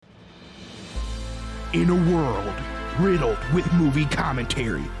In a world riddled with movie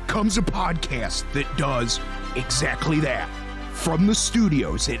commentary comes a podcast that does exactly that. From the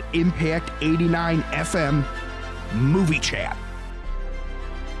studios at Impact 89 FM, Movie Chat.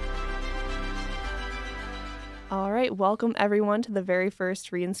 All right, welcome everyone to the very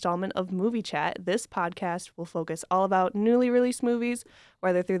first reinstallment of Movie Chat. This podcast will focus all about newly released movies,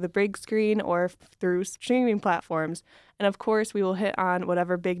 whether through the big screen or through streaming platforms. And of course, we will hit on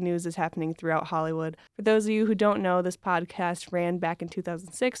whatever big news is happening throughout Hollywood. For those of you who don't know, this podcast ran back in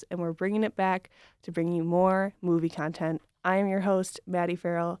 2006, and we're bringing it back to bring you more movie content. I am your host, Maddie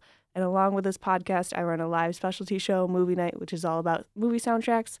Farrell, and along with this podcast, I run a live specialty show, Movie Night, which is all about movie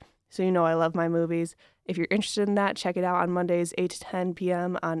soundtracks. So you know I love my movies. If you're interested in that, check it out on Mondays, 8 to 10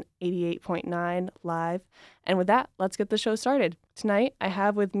 p.m. on 88.9 live. And with that, let's get the show started. Tonight, I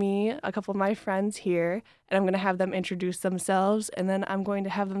have with me a couple of my friends here, and I'm going to have them introduce themselves, and then I'm going to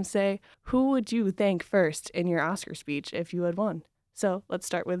have them say, who would you thank first in your Oscar speech if you had won? So let's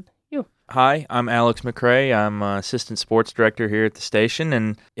start with you. Hi, I'm Alex McRae. I'm assistant sports director here at the station,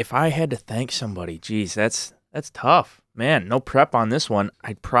 and if I had to thank somebody, geez, that's tough. Man, no prep on this one.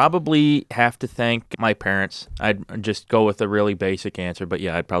 I'd probably have to thank my parents. I'd just go with a really basic answer, but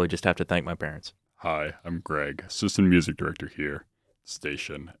yeah, I'd probably just have to thank my parents. Hi, I'm Greg, assistant music director here at the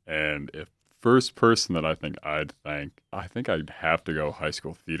station. And if first person that I think I'd have to go high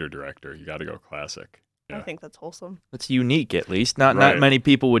school theater director. You got to go classic. Yeah. I think that's wholesome. That's unique, at least. Not many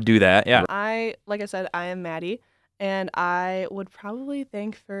people would do that, yeah. Like I said, I am Maddie, and I would probably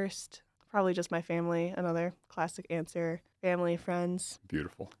thank first... probably just my family. Another classic answer. Family, friends.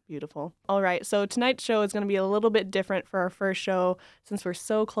 Beautiful. All right, so tonight's show is going to be a little bit different for our first show. Since we're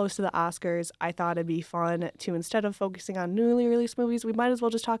so close to the Oscars, I thought it'd be fun to, instead of focusing on newly released movies, we might as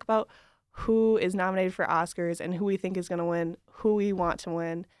well just talk about who is nominated for Oscars and who we think is going to win, who we want to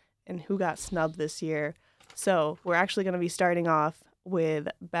win, and who got snubbed this year. So we're actually going to be starting off with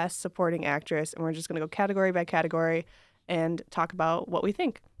Best Supporting Actress, and we're just going to go category by category and talk about what we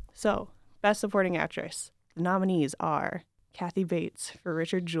think. So, Best Supporting Actress. The nominees are Kathy Bates for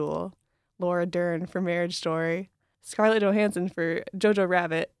Richard Jewell, Laura Dern for Marriage Story, Scarlett Johansson for Jojo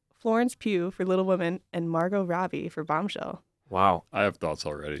Rabbit, Florence Pugh for Little Women, and Margot Robbie for Bombshell. Wow. I have thoughts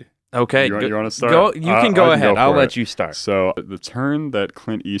already. Okay. You want to start? You can go ahead. I'll let you start. So the turn that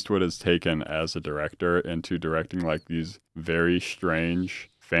Clint Eastwood has taken as a director into directing like these very strange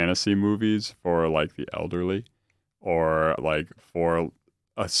fantasy movies for like the elderly or like for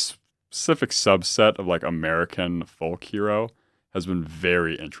a specific subset of like American folk hero has been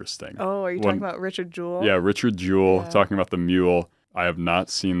very interesting. Oh, are you talking about Richard Jewell? Yeah, Richard Jewell, talking about The Mule. I have not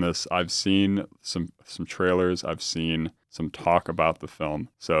seen this. I've seen some trailers. I've seen some talk about the film.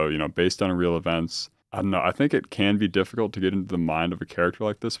 So, based on real events, I don't know. I think it can be difficult to get into the mind of a character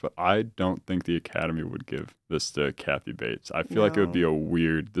like this, but I don't think the Academy would give this to Kathy Bates. I feel like this would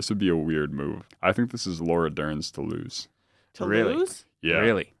be a weird move. I think this is Laura Dern's to lose. To lose? Yeah.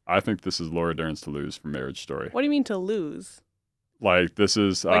 Really? I think this is Laura Dern's to lose for Marriage Story. What do you mean to lose? Like this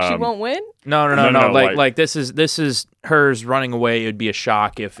is like she won't win? No. Like this is hers running away. It would be a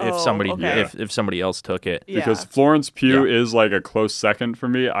shock if somebody else took it. Yeah. Because Florence Pugh is like a close second for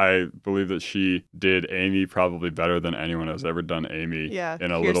me. I believe that she did Amy probably better than anyone has ever done Amy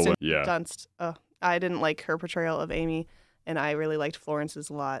in a Little Dunst. I didn't like her portrayal of Amy, and I really liked Florence's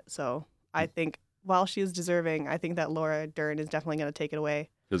a lot. So I think while she is deserving, I think that Laura Dern is definitely going to take it away.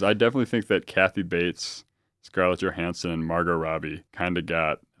 Because I definitely think that Kathy Bates, Scarlett Johansson, and Margot Robbie kind of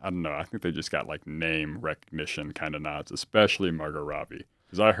got, I don't know, I think they just got like name recognition kind of nods, especially Margot Robbie.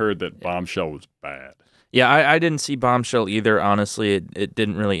 Because I heard that Bombshell was bad. Yeah, I didn't see Bombshell either. Honestly, it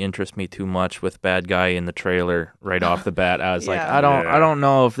didn't really interest me too much with bad guy in the trailer right off the bat. I was like, I don't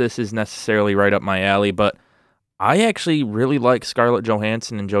know if this is necessarily right up my alley, but I actually really like Scarlett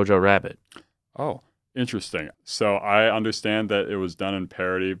Johansson and Jojo Rabbit. Oh, interesting. So I understand that it was done in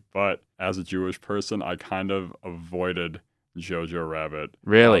parody, but as a Jewish person, I kind of avoided Jojo Rabbit.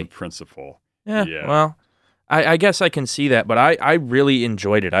 Really? On principle. Yeah. Well, I guess I can see that, but I really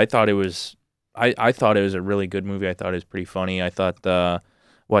enjoyed it. I thought it was a really good movie. I thought it was pretty funny. I thought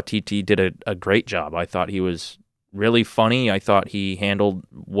Waititi did a great job. I thought he was really funny. I thought he handled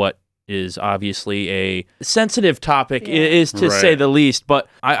what is obviously a sensitive topic, is to say the least, but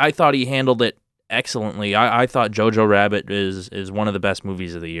I thought he handled it excellently. I thought Jojo Rabbit is one of the best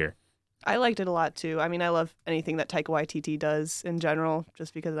movies of the year. I liked it a lot too. I mean, I love anything that Taika Waititi does in general,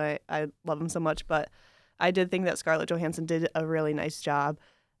 just because I love him so much, but I did think that Scarlett Johansson did a really nice job.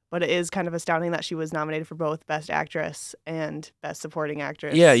 But it is kind of astounding that she was nominated for both Best Actress and Best Supporting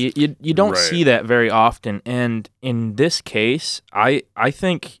Actress. Yeah, you don't see that very often. And in this case, I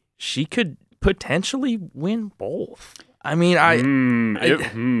think she could potentially win both. I mean, I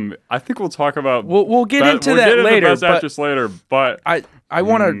think we'll talk about. We'll get into that later. Best Actress later, but I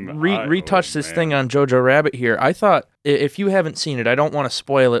want to retouch this thing on Jojo Rabbit here. I thought, if you haven't seen it, I don't want to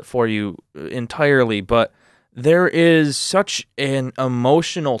spoil it for you entirely, but there is such an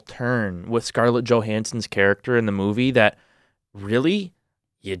emotional turn with Scarlett Johansson's character in the movie that really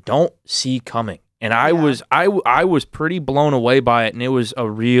you don't see coming. And I was pretty blown away by it, and it was a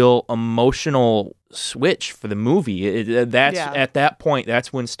real emotional switch for the movie. At that point,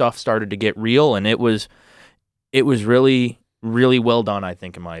 that's when stuff started to get real, and it was really, really well done, I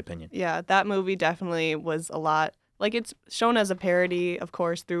think, in my opinion. Yeah, that movie definitely was a lot. Like, it's shown as a parody, of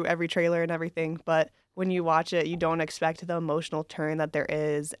course, through every trailer and everything, but when you watch it, you don't expect the emotional turn that there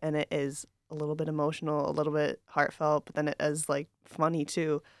is, and it is a little bit emotional, a little bit heartfelt, but then it is, like, funny,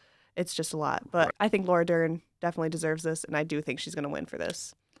 too. It's just a lot. But I think Laura Dern definitely deserves this, and I do think she's going to win for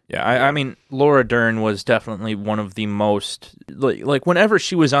this. Yeah, I mean, Laura Dern was definitely one of the most, like whenever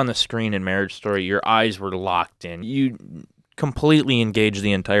she was on the screen in Marriage Story, your eyes were locked in. You completely engaged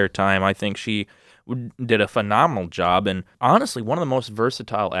the entire time. I think she did a phenomenal job, and honestly, one of the most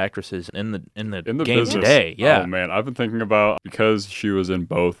versatile actresses in the game business today. Yeah. Oh man, I've been thinking about, because she was in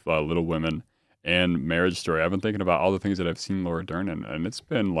both Little Women and Marriage Story, I've been thinking about all the things that I've seen Laura Dern in, and it's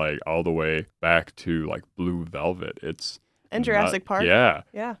been like all the way back to like Blue Velvet. And Jurassic Park. Yeah.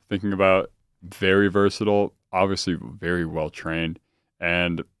 Yeah. Thinking about very versatile, obviously very well trained,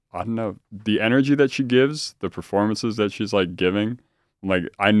 and I don't know, the energy that she gives, the performances that she's like giving, like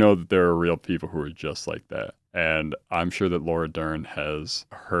I know that there are real people who are just like that. And I'm sure that Laura Dern has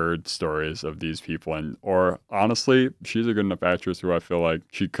heard stories of these people, or honestly, she's a good enough actress who I feel like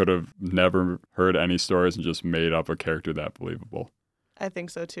she could have never heard any stories and just made up a character that believable. I think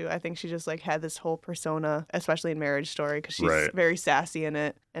so too. I think she just like had this whole persona, especially in Marriage Story, because she's very sassy in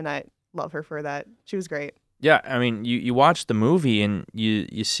it, and I love her for that. She was great. Yeah, I mean, you watch the movie and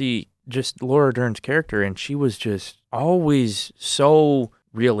you see just Laura Dern's character, and she was just always so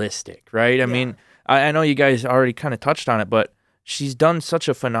realistic, right? I mean, I know you guys already kind of touched on it, but she's done such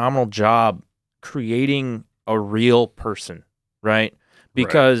a phenomenal job creating a real person, right?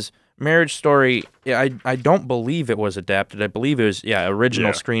 Because Marriage Story, I don't believe it was adapted. I believe it was,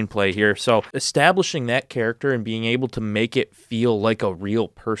 original screenplay here. So establishing that character and being able to make it feel like a real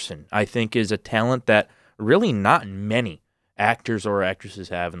person, I think is a talent that really not many actors or actresses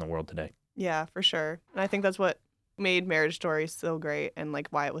have in the world today. Yeah, for sure. And I think that's what made Marriage Story so great, and like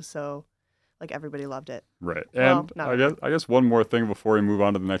why it was so, like, everybody loved it. Right. And I guess one more thing before we move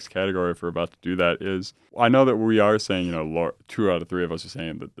on to the next category, if we're about to do that, is I know that we are saying, you know, 2 out of 3 of us are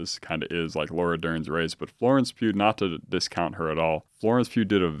saying that this kind of is like Laura Dern's race, but Florence Pugh, not to discount her at all, Florence Pugh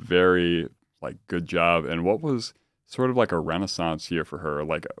did a very like good job, and what was sort of like a renaissance year for her,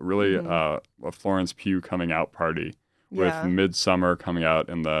 like really a Florence Pugh coming out party. With Midsommar coming out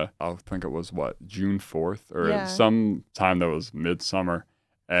in I think it was June 4th or some time that was midsummer,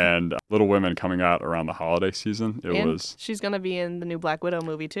 and Little Women coming out around the holiday season. She's going to be in the new Black Widow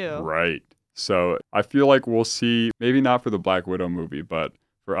movie too. Right. So I feel like we'll see, maybe not for the Black Widow movie, but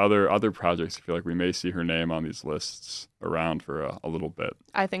for other projects, I feel like we may see her name on these lists around for a little bit.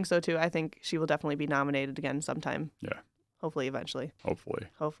 I think so too. I think she will definitely be nominated again sometime. Yeah. Hopefully, eventually.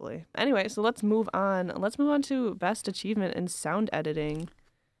 Hopefully. Anyway, so let's move on. Let's move on to Best Achievement in Sound Editing.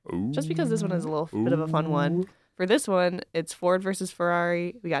 Ooh. Just because this one is a little bit of a fun one. For this one, it's Ford versus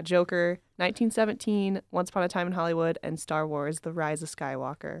Ferrari. We got Joker, 1917, Once Upon a Time in Hollywood, and Star Wars: The Rise of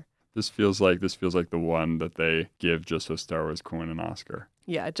Skywalker. This feels like the one that they give just so Star Wars can win an Oscar.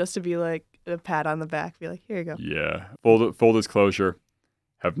 Yeah, just to be like a pat on the back, be like, here you go. Yeah. Full disclosure,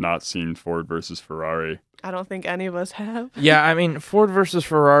 have not seen Ford versus Ferrari. I don't think any of us have. Yeah, I mean, Ford versus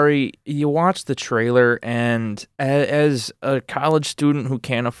Ferrari, you watch the trailer, and as a college student who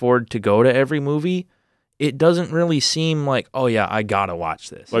can't afford to go to every movie, it doesn't really seem like, oh yeah, I gotta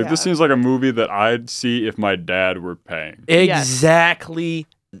watch this. Like, this seems like a movie that I'd see if my dad were paying. Exactly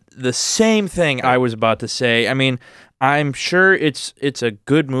the same thing I was about to say. I mean, I'm sure it's a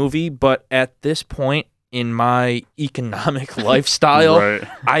good movie, but at this point in my economic lifestyle,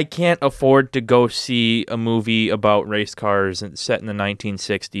 I can't afford to go see a movie about race cars set in the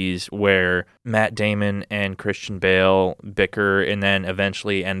 1960s where Matt Damon and Christian Bale bicker and then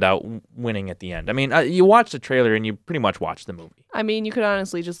eventually end out winning at the end. I mean, you watch the trailer and you pretty much watch the movie. I mean, you could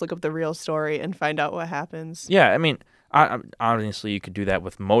honestly just look up the real story and find out what happens. Yeah, I mean, honestly, you could do that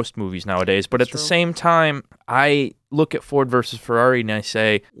with most movies nowadays. But at the same time, I look at Ford versus Ferrari and I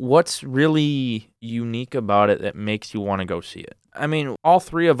say, what's really unique about it that makes you want to go see it? I mean, all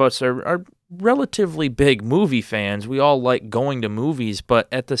three of us are relatively big movie fans. We all like going to movies, but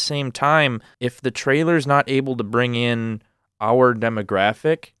at the same time, if the trailer's not able to bring in our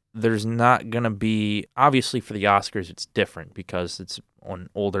demographic, there's not going to be, obviously for the Oscars, it's different because it's an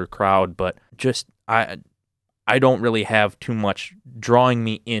older crowd, but just, I don't really have too much drawing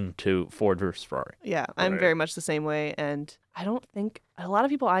me into Ford versus Ferrari. Yeah, I'm Right. very much the same way, and I don't think a lot of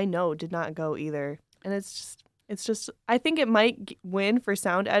people I know did not go either. And it's just I think it might win for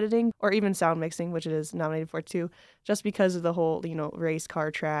sound editing or even sound mixing, which it is nominated for too, just because of the whole, race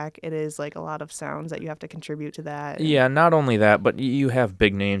car track. It is like a lot of sounds that you have to contribute to that. and- Yeah, not only that, but you have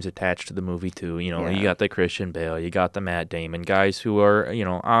big names attached to the movie too. You Yeah. got the Christian Bale, you got the Matt Damon, guys who are,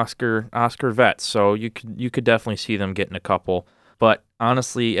 Oscar vets. So you could definitely see them getting a couple. But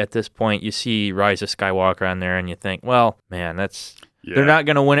honestly, at this point, you see Rise of Skywalker on there, and you think, well, man, Yeah. they're not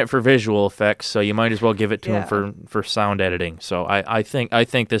going to win it for visual effects, so you might as well give it to Yeah. them for sound editing. So I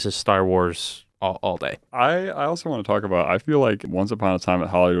think this is Star Wars all day. I also want to talk about, I feel like Once Upon a Time at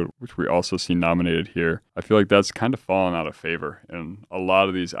Hollywood, which we also see nominated here, I feel like that's kind of fallen out of favor in a lot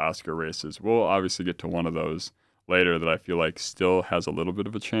of these Oscar races. We'll obviously get to one of those later that I feel like still has a little bit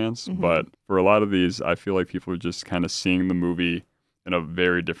of a chance. Mhm. But for a lot of these, I feel like people are just kind of seeing the movie in a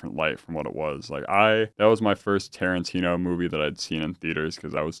very different light from what it was. Like that was my first Tarantino movie that I'd seen in theaters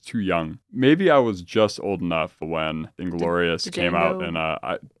because I was too young. Maybe I was just old enough when Inglourious came out, Django- and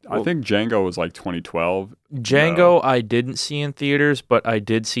I think Django was like 2012. Django, I didn't see in theaters, but I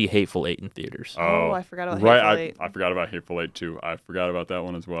did see Hateful Eight in theaters. Oh, I forgot about right. Hateful Eight. I forgot about Hateful Eight too. I forgot about that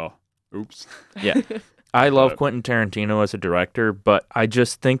one as well. Oops. Yeah. I love But- Quentin Tarantino as a director, but I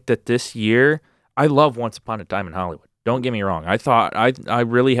just think that this year, I love Once Upon a Time in Hollywood. Don't get me wrong. I thought I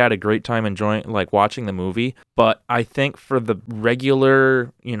really had a great time enjoying, watching the movie, but I think for the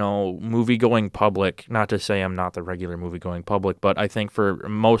regular, movie-going public, not to say I'm not the regular movie-going public, but I think for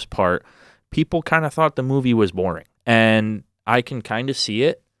most part, people kind of thought the movie was boring. And I can kind of see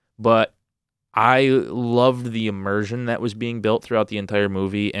it, but I loved the immersion that was being built throughout the entire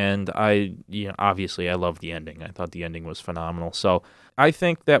movie, and obviously I loved the ending. I thought the ending was phenomenal. So I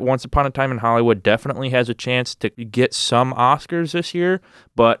think that Once Upon a Time in Hollywood definitely has a chance to get some Oscars this year,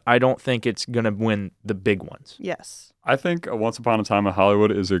 but I don't think it's going to win the big ones. Yes. I think Once Upon a Time in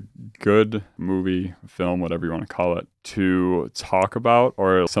Hollywood is a good movie, film, whatever you want to call it, to talk about,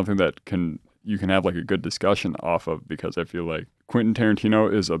 or something that you can have like a good discussion off of, because I feel like Quentin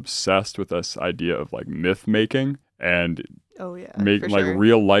Tarantino is obsessed with this idea of like myth making and Oh yeah. make for like sure.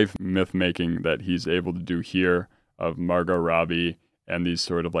 real life myth making that he's able to do here of Margot Robbie and these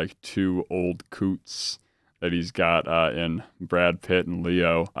sort of like two old coots that he's got in Brad Pitt and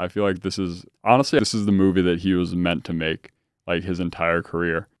Leo. I feel like this is the movie that he was meant to make like his entire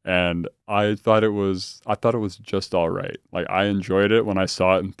career. And I thought it was just all right. Like I enjoyed it when I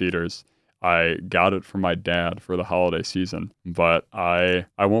saw it in theaters. I got it from my dad for the holiday season, but I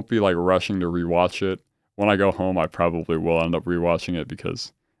won't be like rushing to rewatch it. When I go home, I probably will end up rewatching it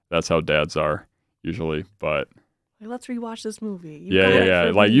because that's how dads are usually. But Like, let's rewatch this movie. You got it yeah.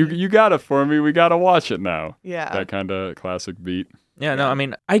 for Like me. you got it for me. We got to watch it now. Yeah. That kind of classic beat. Yeah, no, I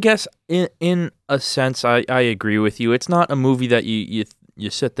mean, I guess in a sense, I agree with you. It's not a movie that you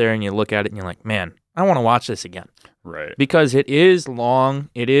sit there and you look at it and you're like, man, I want to watch this again. Right. Because it is long.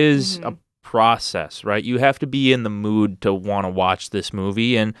 It is Mhm. a process, right? You have to be in the mood to want to watch this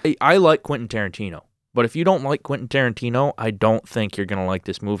movie. And I like Quentin Tarantino. But if you don't like Quentin Tarantino, I don't think you're going to like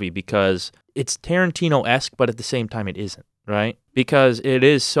this movie because it's Tarantino-esque, but at the same time it isn't, right? Because it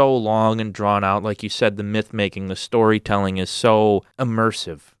is so long and drawn out. Like you said, the myth-making, the storytelling is so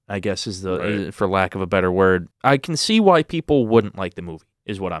immersive, I guess Right. for lack of a better word. I can see why people wouldn't like the movie,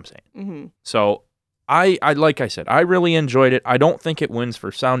 is what I'm saying. Mm-hmm. So I like I said, I really enjoyed it. I don't think it wins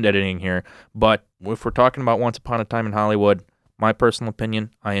for sound editing here, but if we're talking about Once Upon a Time in Hollywood, my personal opinion,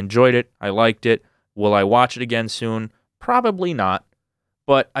 I enjoyed it. I liked it. Will I watch it again soon? Probably not,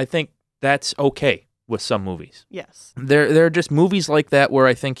 but I think that's okay with some movies. Yes. There are just movies like that where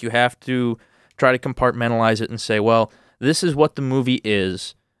I think you have to try to compartmentalize it and say, well, this is what the movie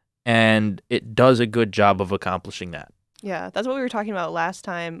is, and it does a good job of accomplishing that. Yeah, that's what we were talking about last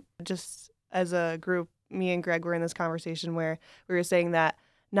time. Just as a group, me and Greg were in this conversation where we were saying that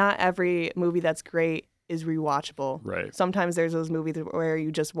not every movie that's great is rewatchable. Right. Sometimes there's those movies where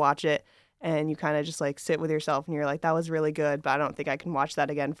you just watch it and you kind of just like sit with yourself and you're like, that was really good, but I don't think I can watch that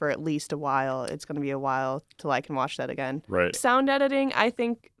again for at least a while. It's going to be a while till I can watch that again. Right. Sound editing, I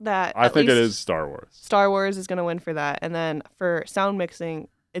think that I at think it least is Star Wars. Star Wars is going to win for that. And then for sound mixing,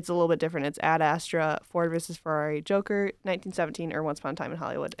 it's a little bit different. It's Ad Astra, Ford versus Ferrari, Joker, 1917, or Once Upon a Time in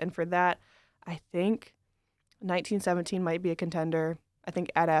Hollywood. And for that, I think 1917 might be a contender. I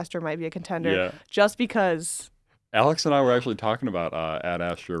think Ad Astra might be a contender. Yeah. Just because. Alex and I were actually talking about Ad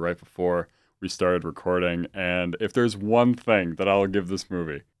Astra right before we started recording, and if there's one thing that I'll give this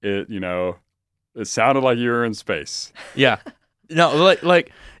movie, it sounded like you were in space. Yeah. No,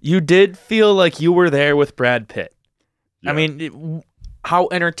 like you did feel like you were there with Brad Pitt. Yeah. I mean, how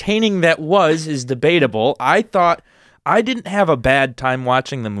entertaining that was is debatable. I thought I didn't have a bad time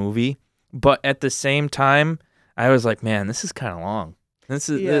watching the movie, but at the same time, I was like, man, this is kind of long. This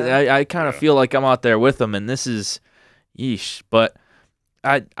is I kind of feel like I'm out there with them, and this is, yeesh. But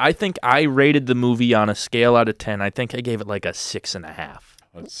I think I rated the movie on a scale out of 10. I think I gave it like a 6.5.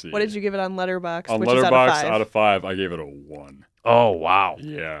 Let's see. What did you give it on Letterboxd? On which is Letterboxd, out of 5, I gave it a 1. Oh, wow.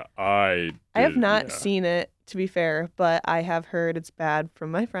 Yeah, I have not seen it, to be fair, but I have heard it's bad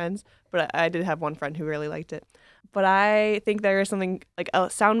from my friends. But I did have one friend who really liked it. But I think there is something like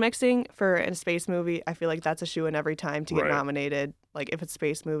sound mixing for a space movie. I feel like that's a shoo-in every time to get nominated. Like if it's a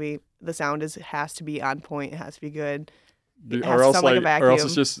space movie, the sound has to be on point. It has to be good. It has to sound like a vacuum. Or else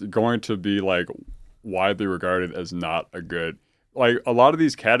it's just going to be like widely regarded as not a good. Like a lot of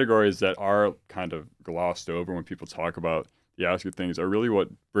these categories that are kind of glossed over when people talk about the Oscar things are really what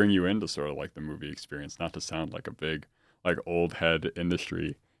bring you into sort of like the movie experience, not to sound like a big like old head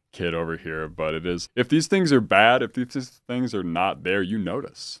industry kid over here, but it is. If these things are bad, if these things are not there, you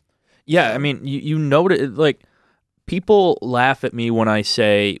notice. Yeah, I mean, you notice, like, people laugh at me when I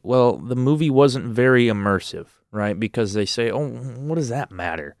say, well, the movie wasn't very immersive, right? Because they say, oh, what does that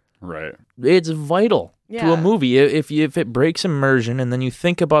matter? Right. It's vital to a movie. If it breaks immersion and then you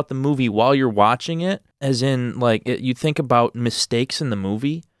think about the movie while you're watching it, as in, like, you think about mistakes in the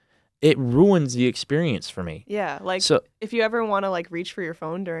movie, it ruins the experience for me. Yeah, like so, if you ever want to like reach for your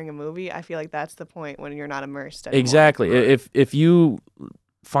phone during a movie, I feel like that's the point when you're not immersed anymore. Exactly. Right. If you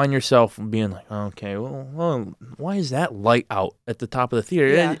find yourself being like, okay, well, why is that light out at the top of the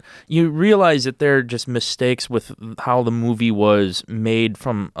theater? Yeah. You realize that there are just mistakes with how the movie was made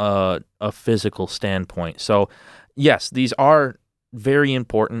from a physical standpoint. So, yes, these are very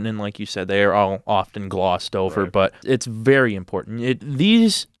important, and like you said, they are all often glossed over, but it's very important.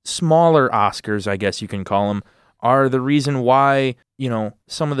 These smaller Oscars, I guess you can call them, are the reason why,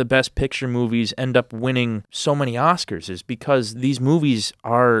 some of the best picture movies end up winning so many Oscars is because these movies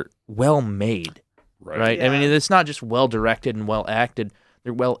are well made, right? Yeah. I mean, it's not just well directed and well acted.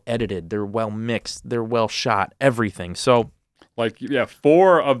 They're well edited. They're well mixed. They're well shot, everything. So,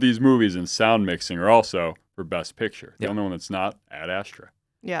 4 of these movies in sound mixing are also for Best Picture. The only one that's not, Ad Astra.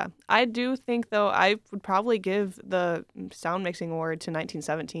 Yeah. I do think, though, I would probably give the sound mixing award to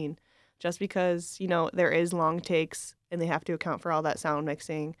 1917 just because, there is long takes and they have to account for all that sound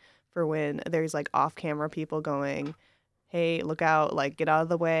mixing for when there's, like, off-camera people going, hey, look out, like, get out of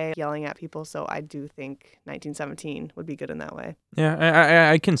the way, yelling at people. So I do think 1917 would be good in that way. Yeah,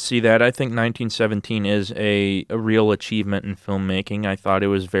 I can see that. I think 1917 is a real achievement in filmmaking. I thought it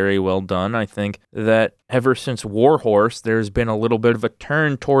was very well done. I think that ever since War Horse, there's been a little bit of a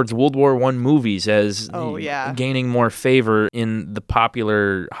turn towards World War I movies as gaining more favor in the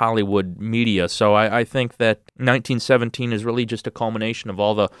popular Hollywood media. So I think that 1917 is really just a culmination of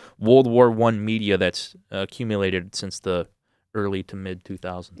all the World War I media that's accumulated since the early to mid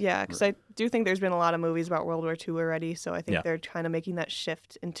 2000s. Yeah, because I do think there's been a lot of movies about World War II already, so I think they're kind of making that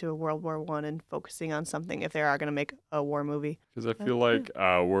shift into World War I and focusing on something if they are going to make a war movie. Because I feel like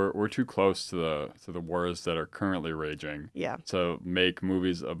we're too close to the wars that are currently raging to make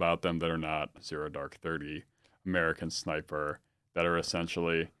movies about them that are not Zero Dark 30, American Sniper, that are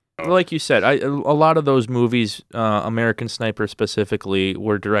essentially... Like you said, a lot of those movies, American Sniper specifically,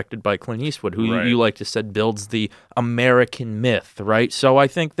 were directed by Clint Eastwood, who you like to said builds the American myth, right? So I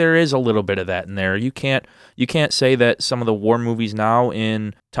think there is a little bit of that in there. You can't say that some of the war movies now,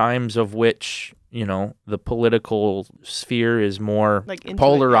 in times of which the political sphere is more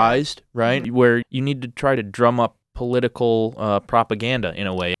polarized, right? Mm-hmm. Where you need to try to drum up political propaganda in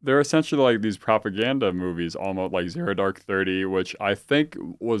a way. They're essentially like these propaganda movies, almost like Zero Dark 30, which I think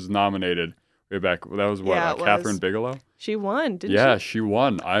was nominated way back. That was Catherine Bigelow? She won, didn't she? Yeah, she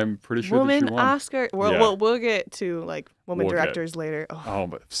won. I'm pretty sure that she won. Oscar. We'll get to women directors later.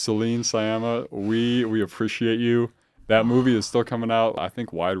 But Celine Sciamma, we appreciate you. That movie is still coming out, I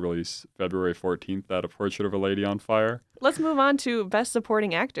think, wide release February 14th, A Portrait of a Lady on Fire. Let's move on to Best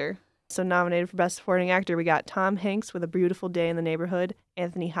Supporting Actor. So nominated for Best Supporting Actor, we got Tom Hanks with A Beautiful Day in the Neighborhood,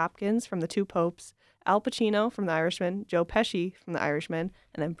 Anthony Hopkins from The Two Popes, Al Pacino from The Irishman, Joe Pesci from The Irishman,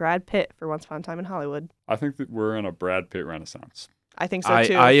 and then Brad Pitt for Once Upon a Time in Hollywood. I think that we're in a Brad Pitt renaissance. I think so,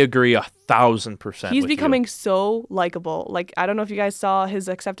 too. I agree 1,000%. He's becoming so likable. Like, I don't know if you guys saw his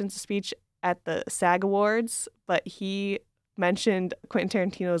acceptance speech at the SAG Awards, but he mentioned Quentin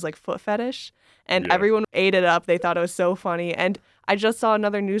Tarantino's like foot fetish, and Yeah. everyone ate it up. They thought it was so funny. And I just saw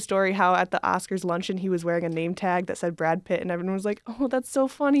another news story how at the Oscars luncheon he was wearing a name tag that said Brad Pitt, and everyone was like, "Oh, that's so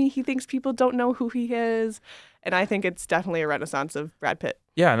funny. He thinks people don't know who he is." And I think it's definitely a renaissance of Brad Pitt.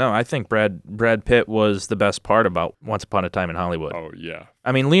 Yeah, no, I think Brad Pitt was the best part about Once Upon a Time in Hollywood. Oh, yeah.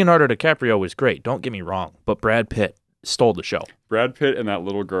 I mean, Leonardo DiCaprio was great. Don't get me wrong, but Brad Pitt stole the show. Brad Pitt and that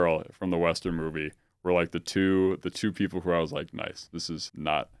little girl from the Western movie were like the two people who I was like, nice, this is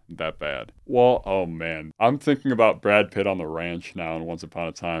not that bad. Well, oh man, I'm thinking about Brad Pitt on the ranch now in Once Upon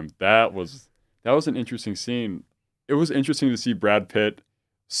a Time. That was an interesting scene. It was interesting to see Brad Pitt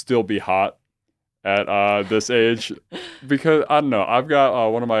still be hot at this age, because I don't know. I've got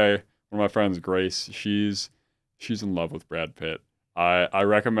one of my friends, Grace. She's in love with Brad Pitt. I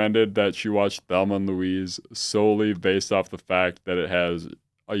recommended that she watch Thelma and Louise solely based off the fact that it has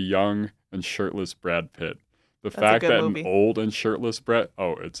a young and shirtless Brad Pitt. That's a fact good that movie. an old and shirtless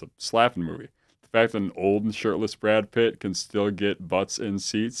it's a slapping movie. The fact that an old and shirtless Brad Pitt can still get butts in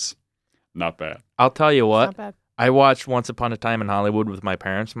seats, not bad. I'll tell you It's what. not bad. I watched Once Upon a Time in Hollywood with my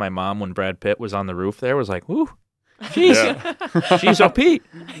parents. My mom, when Brad Pitt was on the roof there, was like, "Woo, jeez, Yeah. she's OP.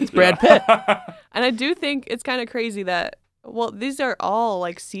 It's Brad Pitt." And I do think it's kind of crazy that, well, these are all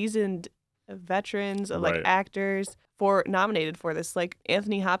like seasoned veterans of like Right. actors nominated for this. Like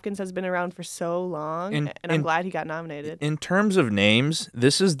Anthony Hopkins has been around for so long, and I'm And- glad he got nominated. In terms of names,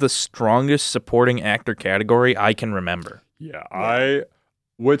 this is the strongest supporting actor category I can remember. Yeah,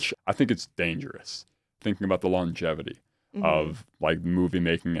 which I think it's dangerous, thinking about the longevity Mhm. of like movie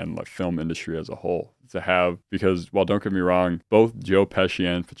making and like film industry as a whole to have, because, well, don't get me wrong, both Joe Pesci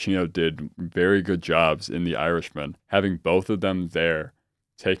and Pacino did very good jobs in The Irishman. Having both of them there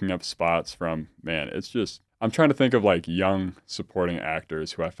taking up spots from, man, it's just, I'm trying to think of like young supporting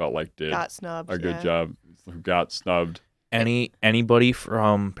actors who I felt like did got snubbed. a good yeah. job, who got snubbed. Anybody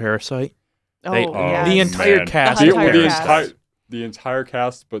from Parasite? Oh, They- yes. the entire man. cast The of entire Parasite. cast. The entire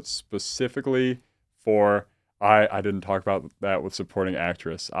cast, but specifically for, I didn't talk about that with supporting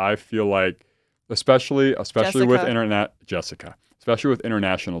actress. I feel like, especially with Jessica. especially with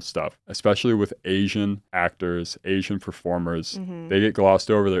international stuff, especially with Asian actors, Asian performers, Mhm. they get glossed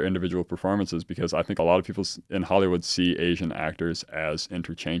over their individual performances because I think a lot of people in Hollywood see Asian actors as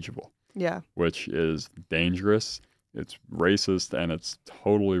interchangeable, Yeah. which is dangerous. It's racist and it's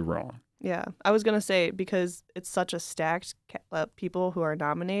totally wrong. Yeah. I was going to say, because it's such a stacked people who are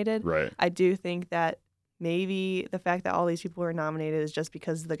nominated, Right. I do think that maybe the fact that all these people were nominated is just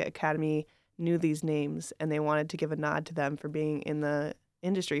because the Academy knew these names and they wanted to give a nod to them for being in the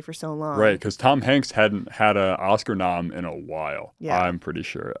industry for so long. Right, because Tom Hanks hadn't had an Oscar nom in a while. Yeah. I'm pretty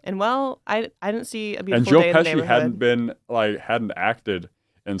sure. And well, I didn't see a And beautiful Joe day in the Pesci neighborhood. hadn't acted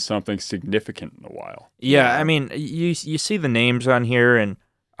in something significant in a while. Yeah, Yeah. I mean, you see the names on here, and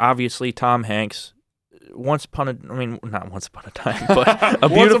obviously Tom Hanks. Not once upon a time, but a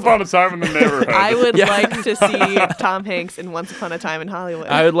Once beautiful. upon a time in the neighborhood. I would Yeah. like to see Tom Hanks in Once Upon a Time in Hollywood.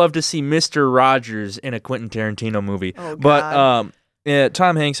 I would love to see Mr. Rogers in a Quentin Tarantino movie. Oh, But God. yeah,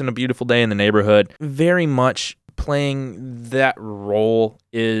 Tom Hanks in A Beautiful Day in the Neighborhood, very much playing that role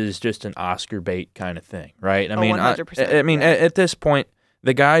is just an Oscar bait kind of thing, right? I Oh, mean, 100%, I mean, yeah. at this point,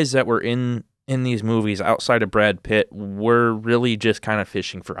 the guys that were in these movies outside of Brad Pitt were really just kind of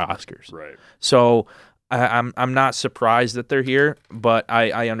fishing for Oscars. Right. So I'm not surprised that they're here, but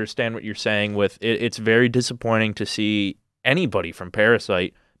I understand what you're saying with it. It's very disappointing to see anybody from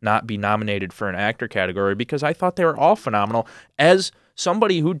Parasite not be nominated for an actor category because I thought they were all phenomenal. As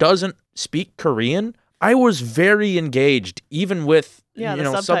somebody who doesn't speak Korean, I was very engaged, even with Yeah, you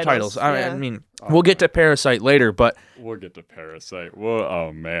the know subtitles, I yeah. mean, we'll get to Parasite later, but We'll get to Parasite. Well,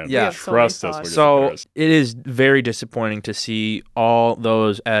 oh man. Yeah. We have so many Trust us. We'll thoughts. get to so Parasite. it is very disappointing to see all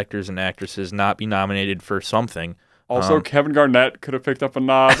those actors and actresses not be nominated for something. Also, Kevin Garnett could have picked up a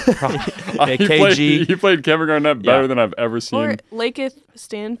nod. KG. He played Kevin Garnett better Yeah. than I've ever seen. Or Lakeith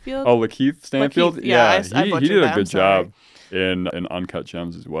Stanfield. Oh, Lakeith Stanfield? Lakeith, yeah, I he butchered did a that, I'm good sorry. job in Uncut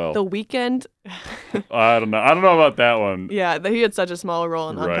Gems as well. The Weeknd. I don't know about that one. Yeah, he had such a small role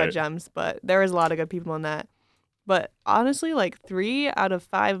in Uncut Right. Gems, but there was a lot of good people in that. But honestly, like 3 out of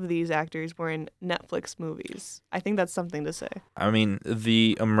 5 of these actors were in Netflix movies. I think that's something to say. I mean,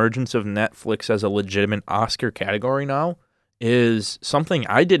 the emergence of Netflix as a legitimate Oscar category now is something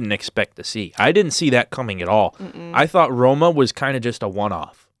I didn't expect to see. I didn't see that coming at all. I thought Roma was kind of just a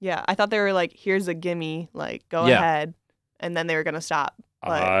one-off. Yeah, I thought they were like, here's a gimme, like go Yeah. ahead, and then they were gonna stop.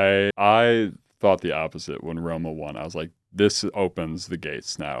 But I thought the opposite when Roma won. I was like, this opens the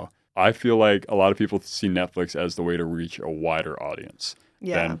gates now. I feel like a lot of people see Netflix as the way to reach a wider audience.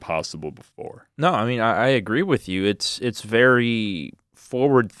 than possible before. No, I mean I agree with you. It's very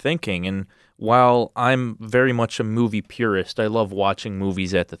forward thinking, and while I'm very much a movie purist, I love watching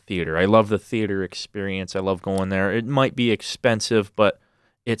movies at the theater. I love the theater experience. I love going there. It might be expensive, but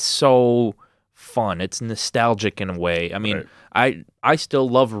it's so fun. It's nostalgic in a way. I mean, I still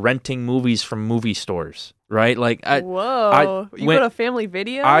love renting movies from movie stores, right? Like Whoa. You go to Family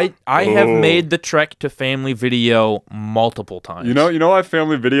Video? I have made the trek to Family Video multiple times. You know why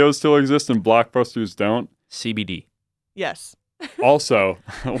Family Videos still exist and Blockbusters don't? CBD. Yes. Also,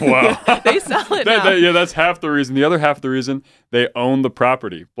 wow. They sell it now. Yeah, that's half the reason. The other half of the reason, they own the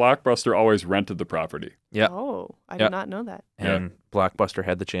property. Blockbuster always rented the property. Yeah. Oh, I did not know that. And Blockbuster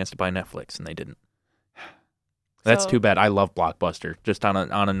had the chance to buy Netflix, and they didn't. That's So- too bad. I love Blockbuster. Just on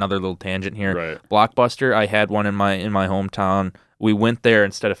another little tangent here. Right. Blockbuster, I had one in my hometown. We went there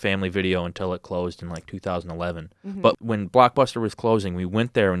instead of Family Video until it closed in like 2011. Mhm. But when Blockbuster was closing, we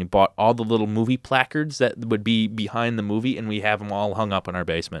went there and we bought all the little movie placards that would be behind the movie, and we have them all hung up in our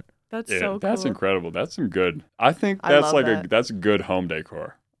basement. That's Yeah, so cool. that's incredible. That's some good. I think I that's love like that. that's good home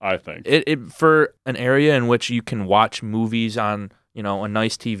decor. I think. It for an area in which you can watch movies on, a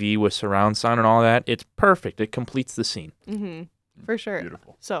nice TV with surround sound and all that, it's perfect. It completes the scene. Mm-hmm. For sure.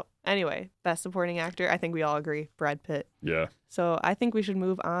 Beautiful. So, anyway, Best Supporting Actor, I think we all agree, Brad Pitt. Yeah. So, I think we should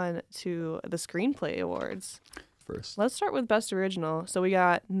move on to the Screenplay Awards. First. Let's start with Best Original. So, we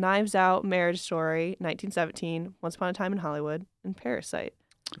got Knives Out, Marriage Story, 1917, Once Upon a Time in Hollywood, and Parasite.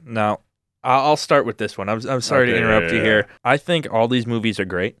 Now, I'll start with this one. I'm sorry to Okay, interrupt you yeah. here. I think all these movies are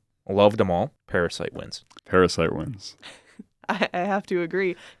great. Loved them all. Parasite wins. Parasite wins. I have to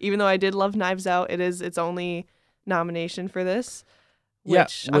agree. Even though I did love Knives Out, it is its only nomination for this, Yeah,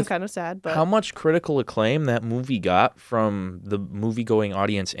 which I'm with kind of sad. But How much critical acclaim that movie got from the movie-going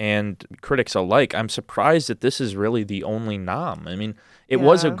audience and critics alike. I'm surprised that this is really the only nom. I mean, it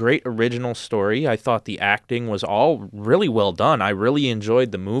was a Yeah. great original story. I thought the acting was all really well done. I really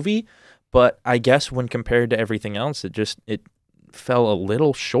enjoyed the movie, but I guess when compared to everything else, it fell a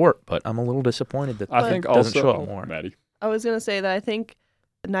little short, but I'm a little disappointed that I think it doesn't also show up more. Maddie. I was going to say that I think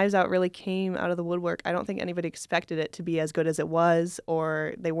Knives Out really came out of the woodwork. I don't think anybody expected it to be as good as it was,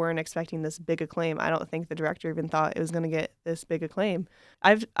 or they weren't expecting this big acclaim. I don't think the director even thought it was going to get this big acclaim.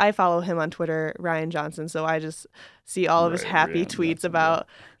 I follow him on Twitter, Ryan Johnson, so I just see all of his Right, happy Ryan tweets Johnson, about,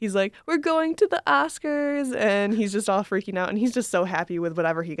 he's like, we're going to the Oscars, and he's just all freaking out, and he's just so happy with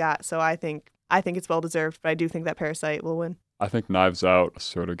whatever he got. So I think it's well-deserved, but I do think that Parasite will win. I think Knives Out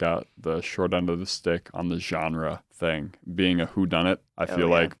sort of got the short end of the stick on the genre thing. Being a whodunit, I feel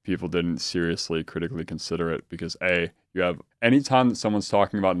yeah. like people didn't seriously critically consider it because you have anytime that someone's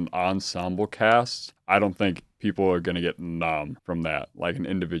talking about an ensemble cast, I don't think people are going to get nom from that, like an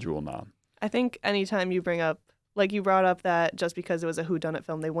individual nom. I think anytime you bring up, like you brought up that just because it was a whodunit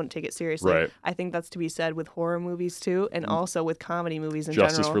film, they wouldn't take it seriously. Right. I think that's to be said with horror movies too, and also with comedy movies in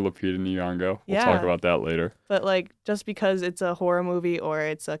Justice general. for Lupita Nyong'o. We'll Yeah. talk about that later. But like, just because it's a horror movie or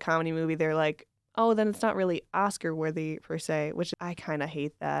it's a comedy movie, they're like, oh, then it's not really Oscar worthy per se, which I kind of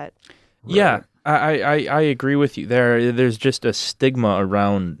hate that. Yeah, I agree with you there. There's just a stigma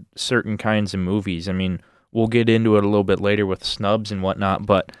around certain kinds of movies. I mean, we'll get into it a little bit later with snubs and whatnot,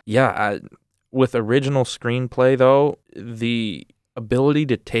 but yeah, with original screenplay, though, the ability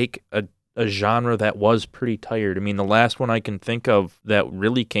to take a genre that was pretty tired. I mean, the last one I can think of that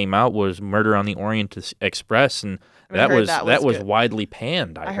really came out was Murder on the Orient Express, and I mean, I heard that was good. widely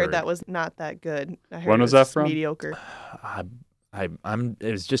panned. I heard that was not that good. I heard When it was that just from? Mediocre. It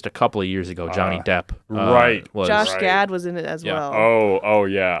was just a couple of years ago. Johnny Depp, right. was Josh right. Gad was in it as Yeah. well. Oh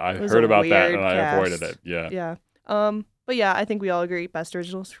yeah, I It was heard a about that weird and I avoided cast. it. Yeah. Yeah. But yeah, I think we all agree best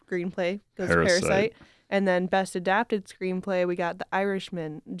original screenplay goes to Parasite. Parasite. And then best adapted screenplay, we got The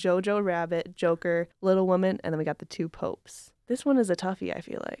Irishman, Jojo Rabbit, Joker, Little Women, and then we got The Two Popes. This one is a toughie, I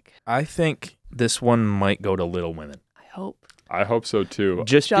feel like. I think this one might go to Little Women. I hope so too.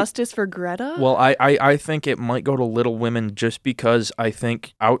 Justice for Greta? Well, I think it might go to Little Women just because I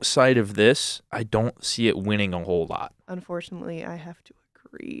think outside of this, I don't see it winning a whole lot. Unfortunately, I have to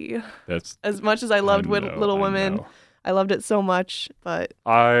agree. That's As much as I loved Little Women, know. I loved it so much, but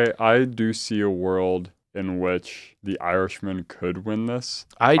I do see a world in which The Irishman could win this.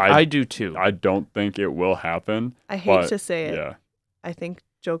 I do too. I don't think it will happen. I hate but, to say it. Yeah. I think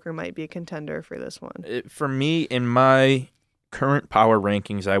Joker might be a contender for this one. For me, in my current power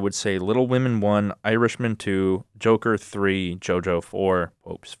rankings, I would say Little Women 1, Irishman 2, Joker 3, JoJo 4,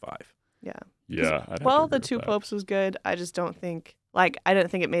 Popes 5. Yeah. Yeah. I'd have to Well, agree The with Two that. Popes was good. I just don't think, I didn't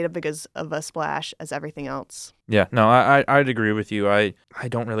think it made as big of a splash as everything else. Yeah, no, I'd agree with you. I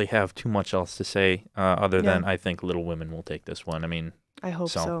don't really have too much else to say other than I think Little Women will take this one. I mean, I hope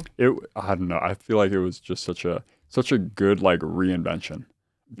so. I don't know. I feel like it was just such a good like reinvention.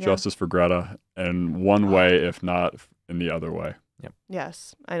 Yeah. Justice for Greta in one way, if not in the other way.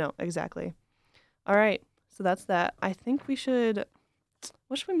 Yes, I know, exactly. All right, so that's that. I think we should.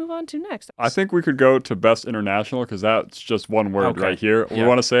 What should we move on to next? I think we could go to Best International because that's just one word Okay. right here. Yeah. We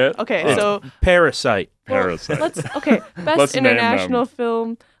want to say it? Okay, so Parasite. well, Parasite. Best Let's name international them.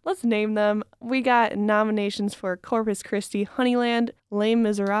 film. Let's name them. We got nominations for Corpus Christi, Honeyland, Les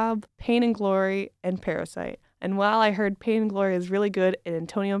Miserables, Pain and Glory, and Parasite. And while I heard Pain and Glory is really good and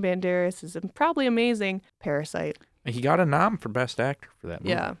Antonio Banderas is probably amazing, Parasite. He got a nom for Best Actor for that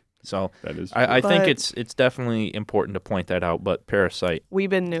movie. Yeah, So That is I think But- it's definitely important to point that out. But Parasite, we've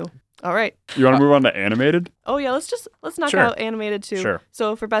been new. All right. You want to move on to animated? Oh yeah, let's knock Sure. out animated too. Sure.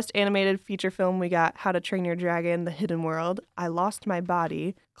 So for best animated feature film, we got How to Train Your Dragon, The Hidden World, I Lost My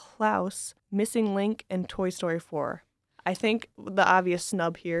Body, Klaus, Missing Link, and Toy Story 4. I think the obvious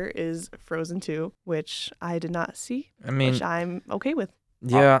snub here is Frozen 2, which I did not see, I mean, which I'm okay with.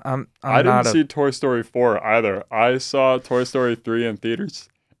 yeah, I'm I not didn't see Toy Story 4 either. I saw Toy Story 3 in theaters.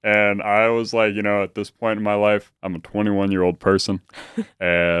 And I was like, at this point in my life, I'm a 21-year-old person.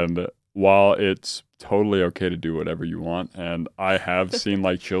 And while it's totally okay to do whatever you want, and I have seen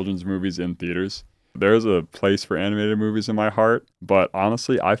like children's movies in theaters, there's a place for animated movies in my heart. But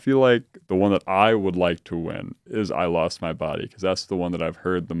honestly, I feel like the one that I would like to win is I Lost My Body, because that's the one that I've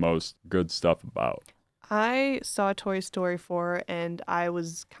heard the most good stuff about. I saw Toy Story 4 and I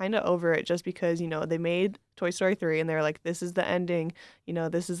was kind of over it just because, they made Toy Story 3 and they were like, this is the ending.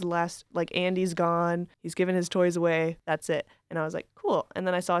 This is the last, like, Andy's gone. He's given his toys away. That's it. And I was like, cool. And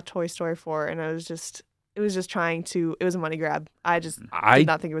then I saw Toy Story 4 and it was just it was a money grab. I just did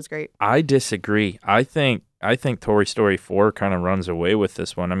not think it was great. I disagree. I think Toy Story 4 kind of runs away with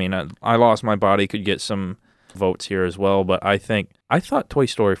this one. I mean, I Lost My Body could get some votes here as well, but I thought Toy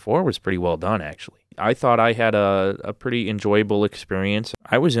Story 4 was pretty well done, actually. I thought I had a pretty enjoyable experience.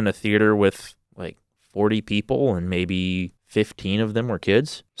 I was in a theater with like 40 people and maybe 15 of them were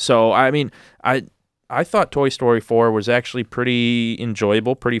kids. So, I mean, I thought Toy Story 4 was actually pretty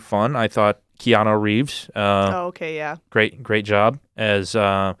enjoyable, pretty fun. I thought Keanu Reeves, Oh, okay, yeah. great job as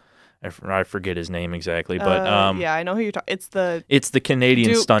I forget his name exactly, but yeah, I know who you're talking. it's the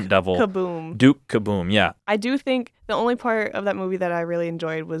Canadian Duke stunt devil, Kaboom. Duke Kaboom. Yeah, I do think the only part of that movie that I really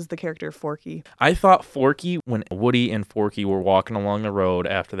enjoyed was the character Forky. I thought Forky, when Woody and Forky were walking along the road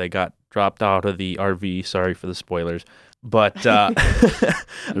after they got dropped out of the RV. Sorry for the spoilers, but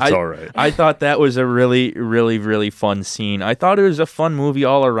It's all right. I thought that was a really, really, really fun scene. I thought it was a fun movie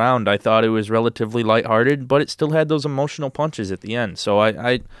all around. I thought it was relatively lighthearted, but it still had those emotional punches at the end. So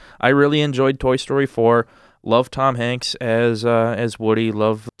I really enjoyed Toy Story 4. Love Tom Hanks as Woody.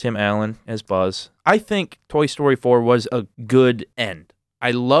 Love Tim Allen as Buzz. I think Toy Story 4 was a good end.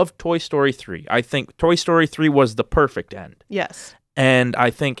 I love Toy Story 3. I think Toy Story 3 was the perfect end. Yes. And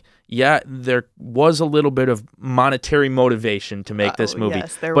I think, yeah, there was a little bit of monetary motivation to make this movie.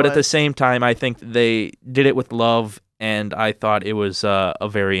 Yes, there but at the was. same time, I think they did it with love, and I thought it was a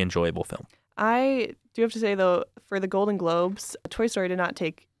very enjoyable film. I do have to say, though, for the Golden Globes, Toy Story did not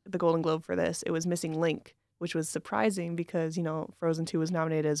take the Golden Globe for this. It was Missing Link, which was surprising because, Frozen 2 was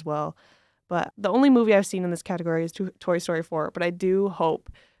nominated as well. But the only movie I've seen in this category is Toy Story 4. But I do hope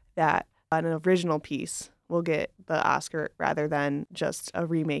that an original piece will get the Oscar rather than just a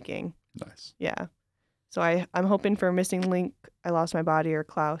remaking. Nice. Yeah. So I'm hoping for Missing Link, I Lost My Body, or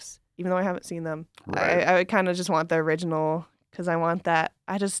Klaus, even though I haven't seen them. Right. I kind of just want the original because I want that.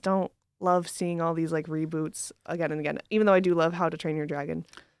 I just don't love seeing all these like reboots again and again, even though I do love How to Train Your Dragon.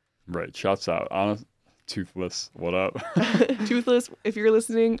 Right. Shouts out. Honest, Toothless. What up? Toothless, if you're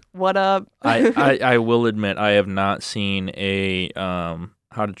listening, what up? I will admit I have not seen a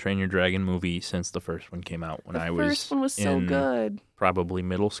How to Train Your Dragon movie since the first one came out when I was The first one was so in good. probably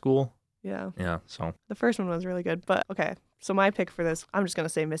middle school. Yeah, Yeah, so the first one was really good. But okay, so my pick for this, I'm just gonna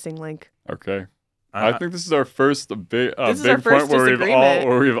say Missing Link. Okay. I think this is our first big This is our big first point disagreement.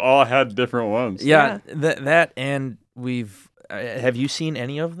 where we've all had different ones. yeah, that and we've have you seen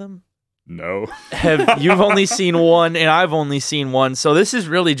any of them? No. You've only seen one and I've only seen one, so this is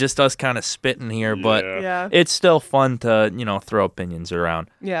really just us kind of spitting here, but Yeah. it's still fun to throw opinions around.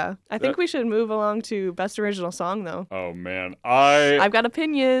 Yeah. I think we should move along to Best Original Song, though. Oh man, I've got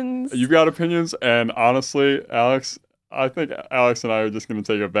opinions. You've got opinions, and honestly, Alex, I think Alex and I are just gonna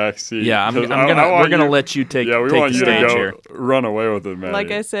take a back seat. Yeah, because we're gonna let you take Yeah, we take want the you stage to go here. run away with it, man. Like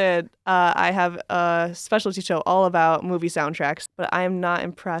I said, I have a specialty show all about movie soundtracks, but I am not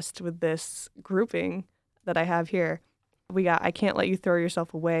impressed with this grouping that I have here. We got I Can't Let You Throw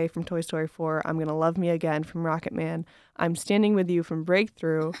Yourself Away from Toy Story 4, I'm Gonna Love Me Again from Rocket Man, I'm Standing With You from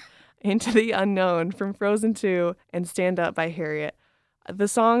Breakthrough, Into the Unknown from Frozen 2, and Stand Up by Harriet. The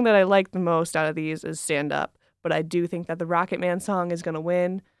song that I like the most out of these is Stand Up, but I do think that the Rocket Man song is going to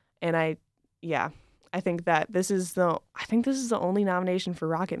win, and I think that this is the only nomination for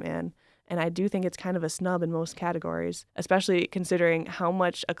Rocket Man, and I do think it's kind of a snub in most categories, especially considering how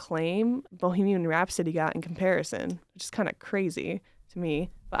much acclaim Bohemian Rhapsody got in comparison, which is kind of crazy to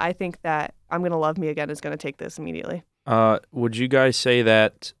me, but I think that I'm Gonna Love Me Again is going to take this immediately. Would you guys say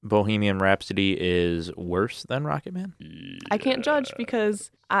that Bohemian Rhapsody is worse than Rocket Man? I can't judge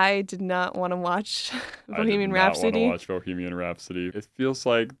because I did not want to watch Bohemian I Rhapsody. did not want to watch Bohemian Rhapsody. It feels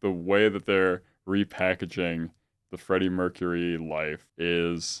like the way that they're repackaging the Freddie Mercury life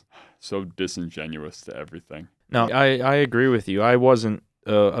is so disingenuous to everything. No, I agree with you. I wasn't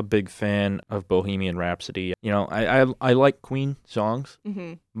a big fan of Bohemian Rhapsody. You know, I like Queen songs,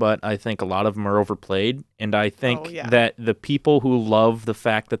 but I think a lot of them are overplayed. And I think that the people who love the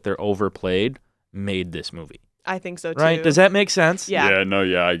fact that they're overplayed made this movie. I think so, too. Right? Does that make sense? Yeah.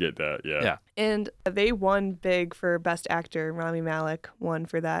 I get that. Yeah. And they won big for Best Actor. Rami Malek won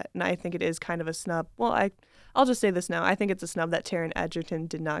for that. And I think it is kind of a snub. Well, I'll just say this now. I think it's a snub that Taron Egerton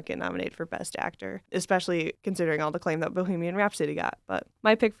did not get nominated for Best Actor, especially considering all the claim that Bohemian Rhapsody got. But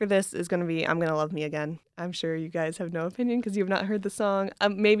my pick for this is going to be I'm Gonna Love Me Again. I'm sure you guys have no opinion because you've not heard the song.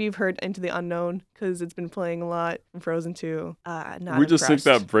 Maybe you've heard Into the Unknown because it's been playing a lot in Frozen 2. We just think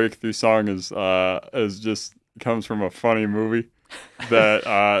that Breakthrough song is just comes from a funny movie. That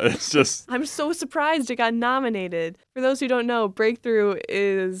it's just... I'm so surprised it got nominated. For those who don't know, Breakthrough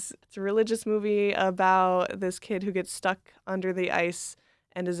it's a religious movie about this kid who gets stuck under the ice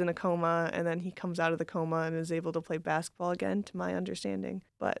and is in a coma, and then he comes out of the coma and is able to play basketball again, to my understanding.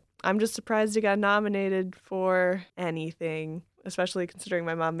 But I'm just surprised it got nominated for anything, especially considering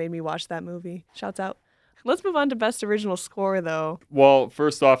my mom made me watch that movie. Shouts out. Let's move on to Best Original Score, though. Well,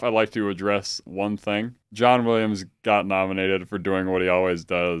 first off, I'd like to address one thing. John Williams got nominated for doing what he always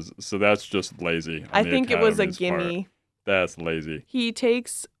does, so that's just lazy. I think it was a gimme. That's lazy. He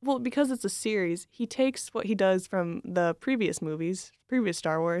takes, because it's a series, he takes what he does from the previous movies, previous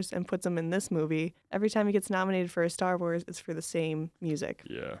Star Wars, and puts them in this movie. Every time he gets nominated for a Star Wars, it's for the same music.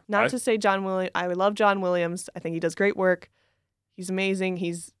 Yeah. Not to say John Williams, I love John Williams. I think he does great work. He's amazing.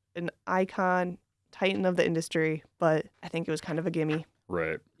 He's an icon, titan of the industry, but I think it was kind of a gimme.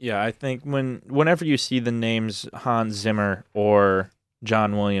 Right. Yeah, I think whenever you see the names Hans Zimmer or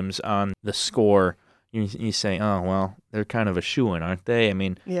John Williams on the score, you say, oh, well, they're kind of a shoo-in, aren't they? I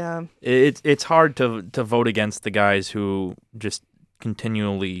mean, yeah, it's hard to vote against the guys who just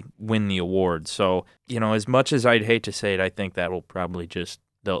continually win the award. So, as much as I'd hate to say it, I think that will probably just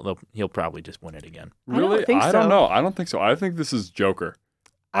he'll probably just win it again. Really? I don't know. I don't think so. I think this is Joker.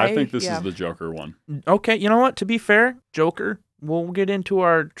 I think this is the Joker one. Okay, you know what? To be fair, Joker. We'll get into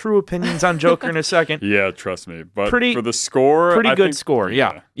our true opinions on Joker in a second. Yeah, trust me. But for the score, pretty good score.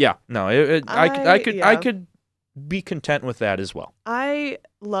 Yeah. No, I could be content with that as well. I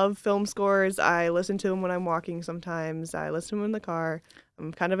love film scores. I listen to them when I'm walking sometimes. I listen to them in the car.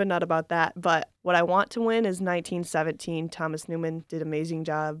 I'm kind of a nut about that. But what I want to win is 1917. Thomas Newman did an amazing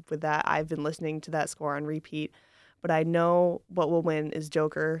job with that. I've been listening to that score on repeat. But I know what will win is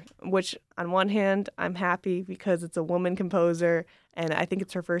Joker, which on one hand, I'm happy because it's a woman composer, and I think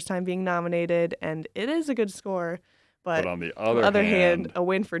it's her first time being nominated, and it is a good score. But on the other hand, a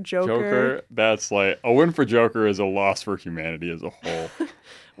win for Joker. That's like, a win for Joker is a loss for humanity as a whole.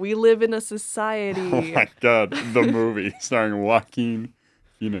 We live in a society. Oh my God, the movie starring Joaquin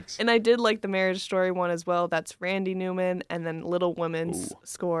Phoenix. And I did like the Marriage Story one as well. That's Randy Newman. And then Little Women's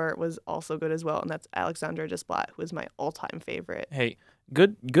score was also good as well. And that's Alexandra Desplat, who is my all-time favorite. Hey,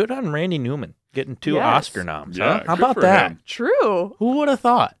 good on Randy Newman getting 2 Oscar noms. Yeah, huh? How about that? Him. True. Who would have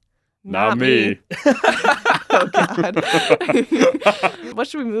thought? Not me. Oh, God. What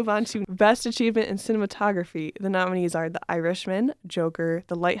should we move on to? Best Achievement in Cinematography. The nominees are The Irishman, Joker,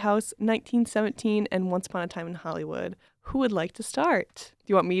 The Lighthouse, 1917, and Once Upon a Time in Hollywood. Who would like to start?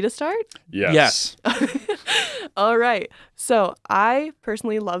 Do you want me to start? Yes. All right. So I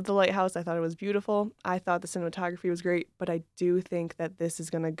personally loved The Lighthouse. I thought it was beautiful. I thought the cinematography was great, but I do think that this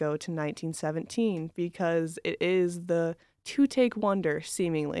is going to go to 1917 because it is the 2-take wonder,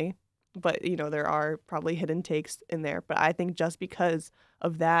 seemingly. But, there are probably hidden takes in there. But I think just because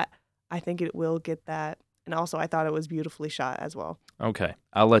of that, I think it will get that. And also, I thought it was beautifully shot as well. Okay.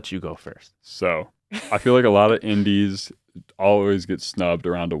 I'll let you go first. So, I feel like a lot of indies always get snubbed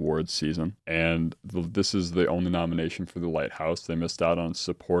around awards season. And this is the only nomination for The Lighthouse. They missed out on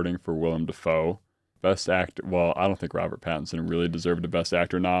supporting for Willem Dafoe. Best actor. Well, I don't think Robert Pattinson really deserved a Best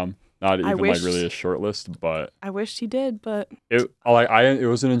Actor nom. Not even wished- like really a short list, but I wished he did, but it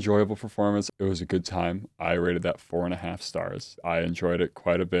was an enjoyable performance. It was a good time. I rated that 4.5 stars. I enjoyed it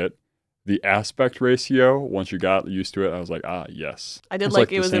quite a bit. The aspect ratio, once you got used to it, I was like, yes. I did It's like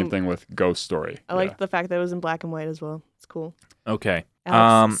the it was same in, thing with Ghost Story. I liked the fact that it was in black and white as well. It's cool. Okay.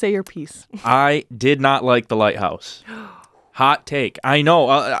 Alex, say your piece. I did not like The Lighthouse. Hot take. I know.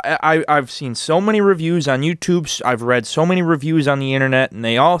 I've seen so many reviews on YouTube. I've read so many reviews on the internet, and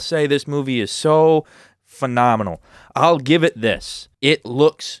they all say this movie is so phenomenal. I'll give it this. It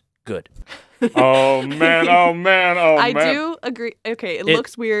looks good. Oh man! I do agree. Okay, it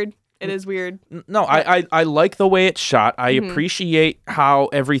looks weird. It is weird. No, I like the way it's shot. I appreciate how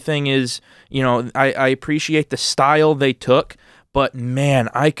everything is, I appreciate the style they took. But man,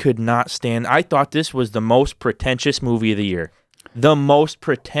 I could not stand. I thought this was the most pretentious movie of the year. The most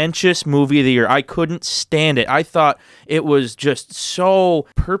pretentious movie of the year. I couldn't stand it. I thought it was just so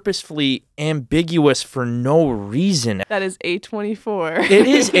purposefully ambiguous for no reason. That is A24. It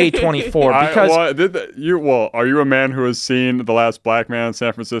is A24 because are you a man who has seen The Last Black Man in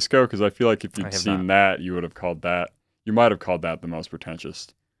San Francisco? Because I feel like if I you'd have seen that, you would have called that. You might have called that the most pretentious.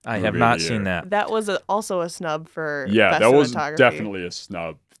 I have not seen that. That was also a snub for Yeah, best that was cinematography. definitely a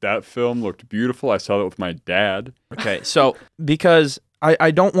snub. That film looked beautiful. I saw that with my dad. Okay, so because I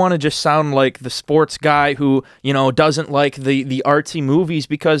don't want to just sound like the sports guy who, doesn't like the artsy movies,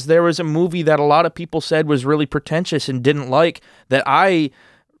 because there was a movie that a lot of people said was really pretentious and didn't like that I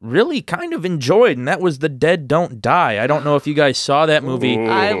really kind of enjoyed, and that was The Dead Don't Die. I don't know if you guys saw that movie. Ooh.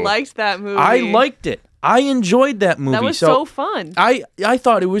 I liked that movie. I liked it. I enjoyed that movie. That was so fun. I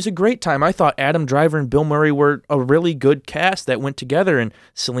thought it was a great time. I thought Adam Driver and Bill Murray were a really good cast that went together, and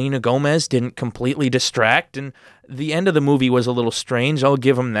Selena Gomez didn't completely distract, and the end of the movie was a little strange. I'll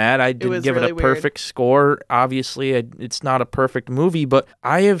give them that. I didn't give it a perfect score. Obviously, it's not a perfect movie, but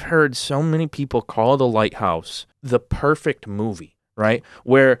I have heard so many people call The Lighthouse the perfect movie. Right?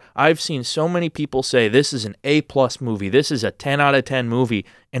 Where I've seen so many people say this is an A+ movie, this is a 10 out of 10 movie,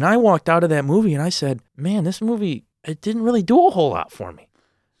 and I walked out of that movie and I said, man, this movie, it didn't really do a whole lot for me.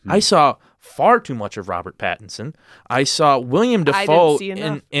 I saw far too much of Robert Pattinson. I saw William Dafoe I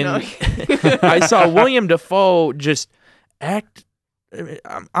didn't see enough. I saw William Dafoe just act.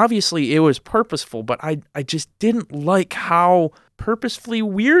 Obviously, it was purposeful, but I just didn't like how purposefully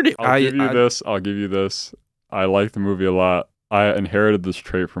weird it. I'll give you this. I like the movie a lot. I inherited this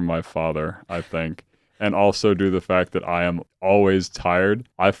trait from my father, I think, and also due to the fact that I am always tired.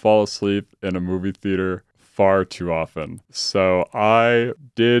 I fall asleep in a movie theater far too often. So I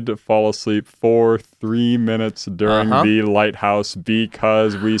did fall asleep for 3 minutes during The Lighthouse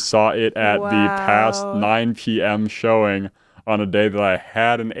because we saw it at the past 9 p.m. showing on a day that I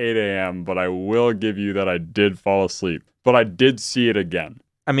had an 8 a.m., but I will give you that I did fall asleep. But I did see it again.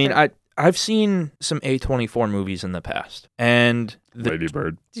 I mean, I've seen some A24 movies in the past, and Lady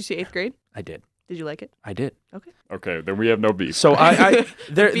Bird. Did you see 8th Grade? I did. Did you like it? I did. Okay, then we have no beef. So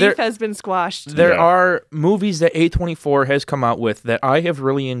Beef has been squashed. There are movies that A24 has come out with that I have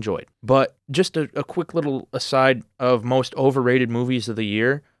really enjoyed. But just a quick little aside of most overrated movies of the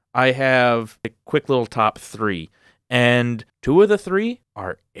year, I have a quick little top 3, and 2 of the 3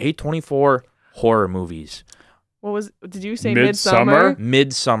 are A24 horror movies. Did you say Midsommar? Midsommar?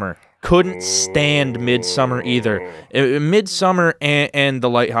 Midsommar. Couldn't stand Midsommar either. Midsommar and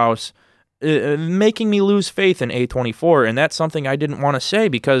The Lighthouse, making me lose faith in A24, and that's something I didn't want to say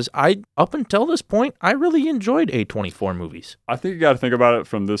because up until this point, I really enjoyed A24 movies. I think you got to think about it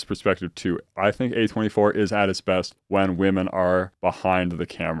from this perspective too. I think A24 is at its best when women are behind the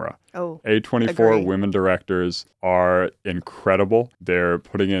camera. Oh, A24 agree. women directors are incredible. They're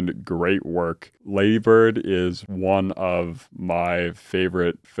putting in great work. Lady Bird is one of my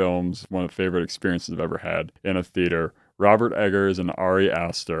favorite films, one of the favorite experiences I've ever had in a theater. Robert Eggers and Ari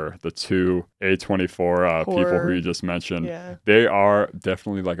Aster, the two A24 people who you just mentioned, they are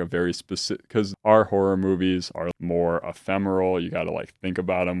definitely like a very specific, because our horror movies are more ephemeral. You got to like think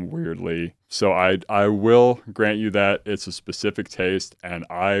about them weirdly. So I will grant you that it's a specific taste, and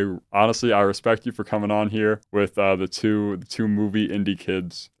I respect you for coming on here with the two movie indie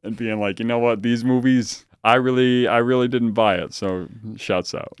kids and being like, you know what, these movies, I really didn't buy it. So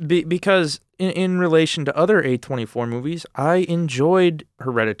shouts out. Because in relation to other A24 movies, I enjoyed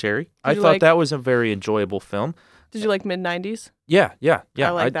Hereditary. I thought that was a very enjoyable film. Did you like mid-90s? Yeah. I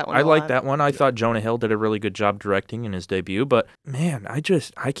like that one I a like lot. that one. I thought Jonah Hill did a really good job directing in his debut, but man, I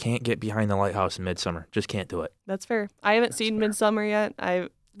can't get behind The Lighthouse in Midsommar. Just can't do it. That's fair. I haven't seen Midsommar yet. I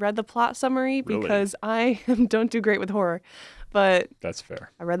read the plot summary because I don't do great with horror. But That's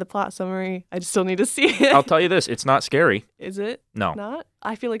fair. I read the plot summary. I just still need to see it. I'll tell you this, it's not scary. Is it No. not?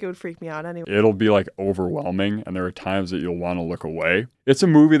 I feel like it would freak me out anyway. It'll be like overwhelming, and there are times that you'll want to look away. It's a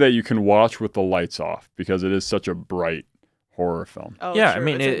movie that you can watch with the lights off because it is such a bright horror film. Oh, Yeah, I true.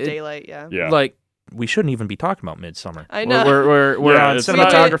 mean, it's in it- daylight, yeah. Yeah. Like, we shouldn't even be talking about Midsummer. I know. We're Yeah, on it's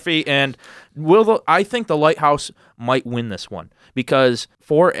not- cinematography, and I think The Lighthouse might win this one because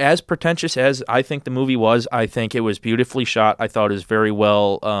for as pretentious as I think the movie was, I think it was beautifully shot. I thought it was very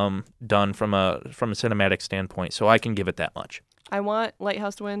well done from a cinematic standpoint, so I can give it that much. I want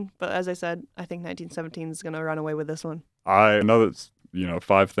Lighthouse to win, but as I said, I think 1917 is going to run away with this one. I know that's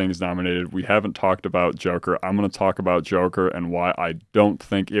 5 things nominated. We haven't talked about Joker. I'm going to talk about Joker and why I don't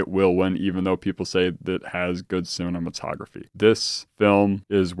think it will win, even though people say that it has good cinematography. This film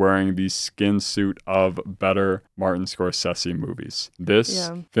is wearing the skin suit of better Martin Scorsese movies. This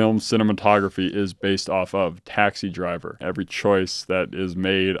film cinematography is based off of Taxi Driver. Every choice that is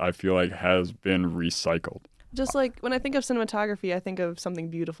made, I feel like, has been recycled. Just like when I think of cinematography, I think of something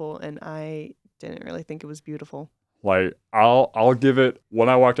beautiful, and I didn't really think it was beautiful. Like, I'll give it, when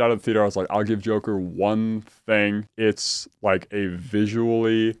I walked out of the theater, I was like, I'll give Joker one thing. It's like a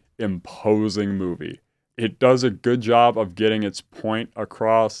visually imposing movie. It does a good job of getting its point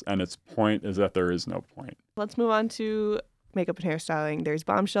across, and its point is that there is no point. Let's move on to makeup and hairstyling. There's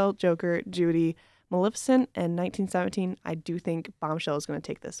Bombshell, Joker, Judy, Maleficent, and 1917. I do think Bombshell is going to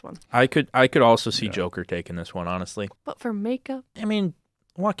take this one. I could also see Joker taking this one, honestly. But for makeup, I mean,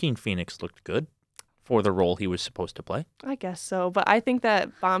 Joaquin Phoenix looked good for the role he was supposed to play. I guess so. But I think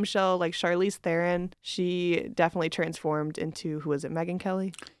that Bombshell, like Charlize Theron, she definitely transformed into, who was it, Megyn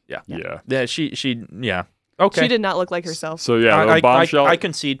Kelly? Yeah. Yeah, she yeah. Okay. She did not look like herself. So yeah, Bombshell. I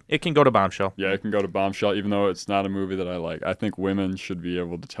concede. It can go to Bombshell. Yeah, it can go to Bombshell, even though it's not a movie that I like. I think women should be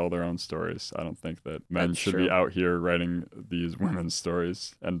able to tell their own stories. I don't think that men That's should true. be out here writing these women's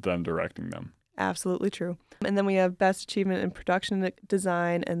stories and then directing them. Absolutely true. And then we have Best Achievement in Production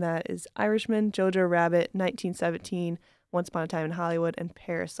Design, and that is Irishman, Jojo Rabbit, 1917, Once Upon a Time in Hollywood, and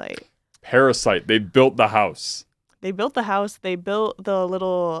Parasite. Parasite. They built the house. They built the house. They built the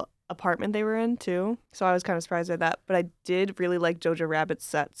little apartment they were in, too. So I was kind of surprised by that. But I did really like Jojo Rabbit's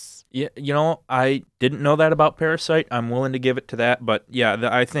sets. Yeah, I didn't know that about Parasite. I'm willing to give it to that, but yeah,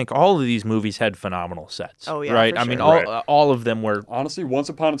 I think all of these movies had phenomenal sets. Oh, yeah, right. for I mean, sure. all of them were. Honestly, Once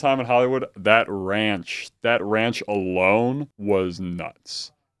Upon a Time in Hollywood, that ranch alone was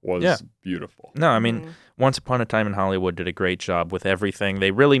nuts. Was beautiful. No, I mean, Once Upon a Time in Hollywood did a great job with everything.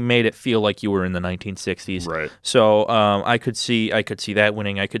 They really made it feel like you were in the 1960s. Right. So I could see that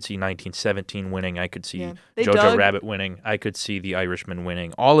winning. I could see 1917 winning. I could see Jojo Rabbit winning. I could see The Irishman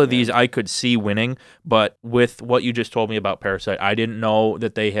winning. All of these I could see winning. But with what you just told me about Parasite, I didn't know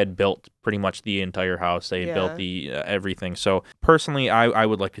that they had built pretty much the entire house. They had built the everything. So personally, I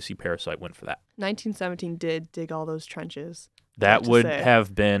would like to see Parasite win for that. 1917 did dig all those trenches. That would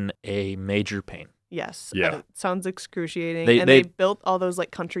have been a major pain. Yes. Yeah. It sounds excruciating. They built all those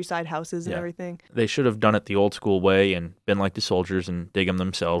like countryside houses and everything. They should have done it the old school way and been like the soldiers and dig them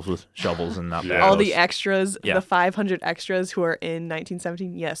themselves with shovels and not All the extras, Yeah. the 500 extras who are in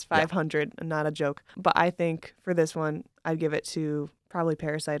 1917. Yes, 500, not a joke. But I think for this one, I'd give it to probably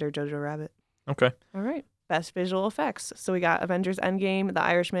Parasite or Jojo Rabbit. Okay. All right. Best visual effects. So we got Avengers Endgame, The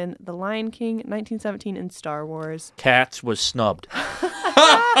Irishman, The Lion King, 1917, and Star Wars. Cats was snubbed.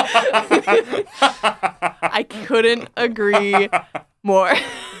 I couldn't agree more.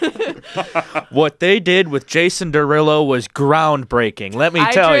 What they did with Jason Derulo was groundbreaking. Let me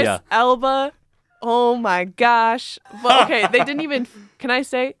tell you. Elba. Oh my gosh. But okay, they didn't even, can I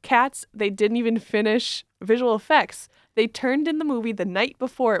say, Cats, they didn't even finish visual effects. They turned in the movie the night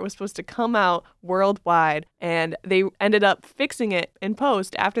before it was supposed to come out worldwide, and they ended up fixing it in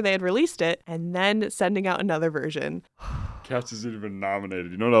post after they had released it and then sending out another version. Cats isn't even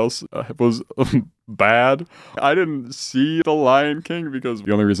nominated. You know what else was bad? I didn't see The Lion King because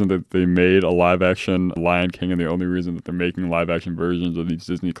the only reason that they made a live-action Lion King and the only reason that they're making live-action versions of these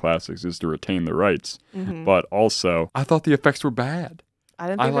Disney classics is to retain the rights. But also, I thought the effects were bad. I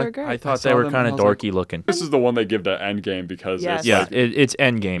didn't think they were great. I thought they were kind of dorky looking. This is the one they give to Endgame because Yes. it's Yeah, like, it's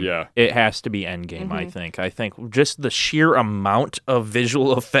Endgame. Yeah. It has to be Endgame, I think. I think just the sheer amount of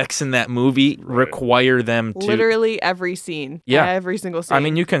visual effects in that movie require them to... Literally every scene. Yeah. Every single scene. I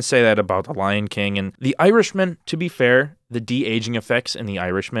mean, you can say that about The Lion King. And The Irishman, to be fair, the de-aging effects in The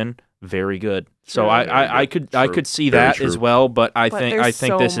Irishman very good. So Really I True. could see Very that true. as well, but I But think there's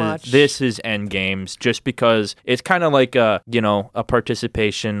so this much. is Endgames, just because it's kind of like a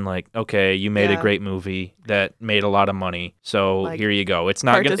participation, like, okay, you made a Yeah. great movie that made a lot of money, so Like, here you go. It's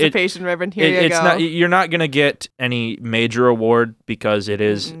not gonna Participation ribbon. Here you it's go. not, you're not gonna get any major award because it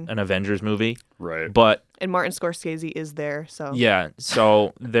is Mm-mm. an Avengers movie, Right. but And Martin Scorsese is there, so yeah,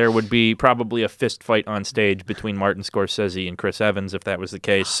 so there would be probably a fist fight on stage between Martin Scorsese and Chris Evans if that was the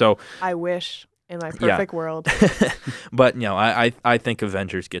case. So, I wish in my Yeah. perfect world. but I think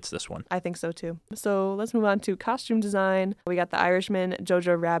Avengers gets this one. I think so too. So let's move on to costume design. We got The Irishman,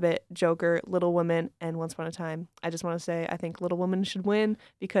 Jojo Rabbit, Joker, Little Women, and Once Upon a Time. I just want to say I think Little Women should win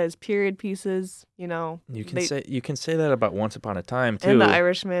because period pieces, You can they- say that about Once Upon a Time too. and The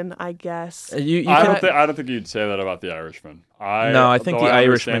Irishman, I guess. You I can- don't think you'd say that about The Irishman. I think though The I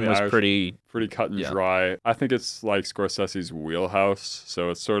Irishman understand The was Irishman- pretty. pretty cut and Yeah. dry. I think it's like Scorsese's wheelhouse, so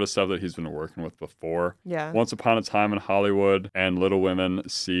it's sort of stuff that he's been working with before. Yeah. Once Upon a Time in Hollywood and Little Women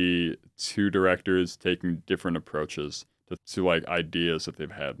see two directors taking different approaches to like ideas that they've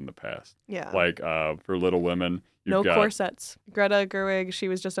had in the past. Yeah. Like for Little Women, you've No got corsets. Greta Gerwig, she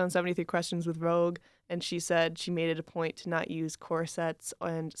was just on 73 Questions with Vogue, and she said she made it a point to not use corsets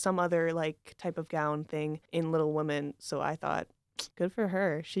and some other like type of gown thing in Little Women. So I thought, good for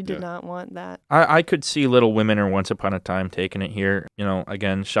her. She did Yeah. not want that. I could see Little Women or Once Upon a Time taking it here.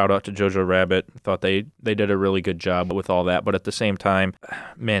 Again, shout out to Jojo Rabbit. Thought they did a really good job with all that. But at the same time,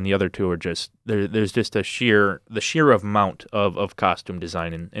 man, the other two are just there's just the sheer amount of costume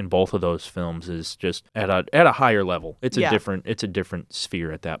design in both of those films is just at a higher level. It's a Yeah. different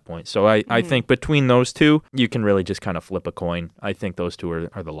sphere at that point. So I think between those two, you can really just kind of flip a coin. I think those two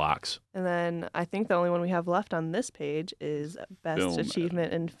are the locks. And then I think the only one we have left on this page is Best Film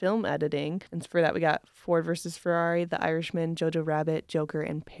Achievement in Film Editing. And for that, we got Ford versus Ferrari, The Irishman, Jojo Rabbit, Joker,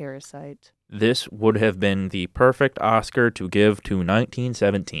 and Parasite. This would have been the perfect Oscar to give to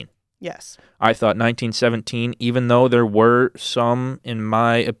 1917. Yes. I thought 1917, even though there were some, in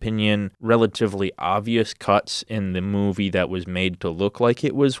my opinion, relatively obvious cuts in the movie that was made to look like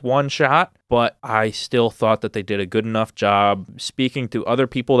it was one shot, but I still thought that they did a good enough job. Speaking to other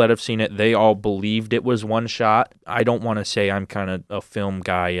people that have seen it, they all believed it was one shot. I don't want to say I'm kind of a film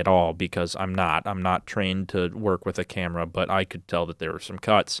guy at all because I'm not. I'm not trained to work with a camera, but I could tell that there were some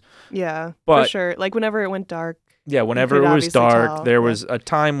cuts. Yeah, for But- sure. Like whenever it went dark. Yeah, whenever could it was obviously dark, tell, there yeah. was a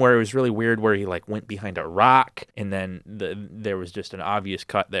time where it was really weird where he like went behind a rock and then there was just an obvious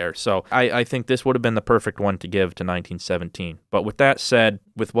cut there. So I think this would have been the perfect one to give to 1917. But with that said,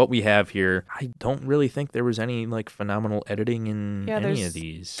 with what we have here, I don't really think there was any like phenomenal editing in Yeah, any there's- of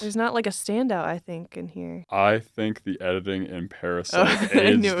these. There's not like a standout, I think, in here. I think the editing in Parasite Oh, I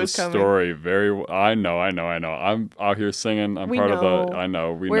aids knew it the was coming. story very well. I know. I'm out here singing. I'm We part know. of the. I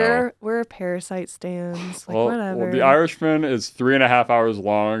know. We know. We're Parasite stands. Like, Well, whatever. The Irishman is 3.5 hours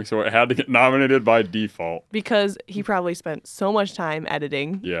long, so it had to get nominated by default. Because he probably spent so much time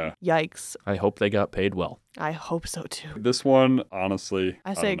editing. Yeah. Yikes. I hope they got paid well. I hope so too. This one, honestly,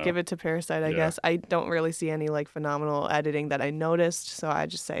 I say don't know. give it to Parasite, I Yeah. guess. I don't really see any like phenomenal editing that I noticed, so I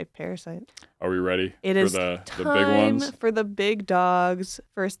just say Parasite. Are we ready It for is the time big ones? for the big dogs.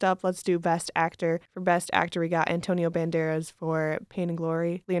 First up, let's do Best Actor. For Best Actor, we got Antonio Banderas for Pain and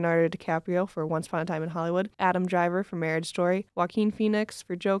Glory, Leonardo DiCaprio for Once Upon a Time in Hollywood, Adam Driver for Marriage Story, Joaquin Phoenix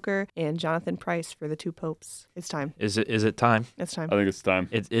for Joker, and Jonathan Pryce for The Two Popes. It's time. Is it time? It's time. I think it's time.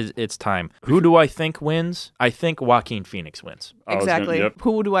 It's time. Who do I think wins? I think Joaquin Phoenix wins. I was gonna- Exactly. yep.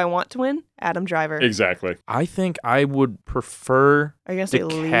 Who do I want to win? Adam Driver. Exactly. I think I would prefer Are you gonna say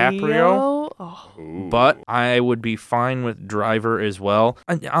DiCaprio? Leo? Oh. Ooh. but I would be fine with Driver as well.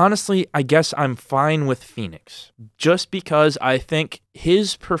 And honestly, I guess I'm fine with Phoenix just because I think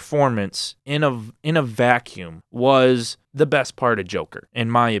his performance in a vacuum was the best part of Joker, in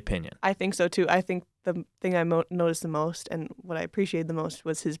my opinion. I think so too. I think the thing I noticed the most and what I appreciated the most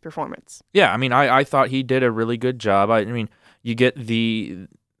was his performance. Yeah, I mean, I thought he did a really good job. I mean, you get the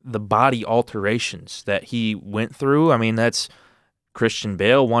body alterations that he went through. I mean, that's Christian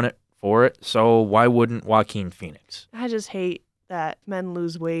Bale won it for it, so why wouldn't Joaquin Phoenix? I just hate that men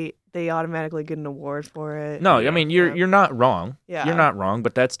lose weight, they automatically get an award for it. No, Yeah. I mean you're not wrong. Yeah. You're not wrong,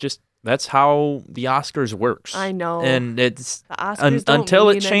 but that's how the Oscars works. I know. And it's The Oscars don't until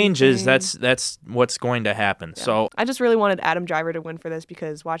it mean changes, anything. that's what's going to happen. Yeah. So I just really wanted Adam Driver to win for this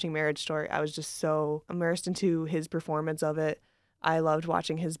because watching Marriage Story, I was just so immersed into his performance of it. I loved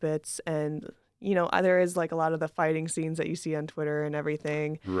watching his bits, and there is like a lot of the fighting scenes that you see on Twitter and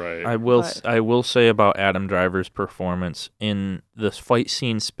everything. Right. I will say about Adam Driver's performance in this fight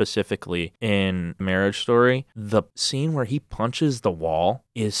scene specifically in Marriage Story, the scene where he punches the wall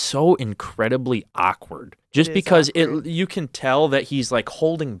is so incredibly awkward. Just because you can tell that he's like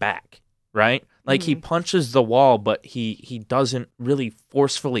holding back, right? Like he punches the wall, but he doesn't really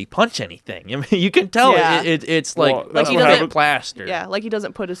forcefully punch anything. I mean, you can tell it's like he doesn't plaster. Yeah, like he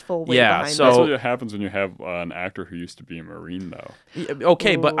doesn't put his full weight behind it. That's what happens when you have an actor who used to be a Marine, though.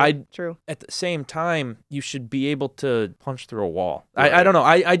 Okay, but true. At the same time, you should be able to punch through a wall. Right. I don't know.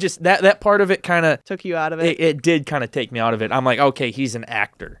 I just that part of it kind of took you out of it. It did kind of take me out of it. I'm like, okay, he's an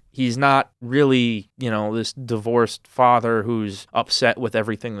actor. He's not really, this divorced father who's upset with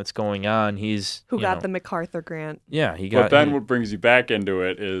everything that's going on. He's who got the MacArthur grant. Yeah, he got. But then what brings you back into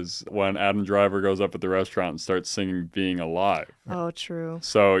it is when Adam Driver goes up at the restaurant and starts singing "Being Alive." Oh, true.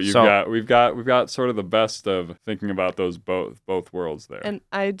 So we've got sort of the best of thinking about those both worlds there. And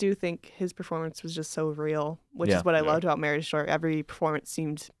I do think his performance was just so real, which is what I loved about Marriage Story. Every performance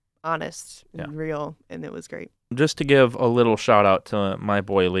seemed honest and real, and it was great. Just to give a little shout out to my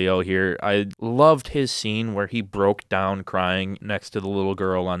boy Leo here, I loved his scene where he broke down crying next to the little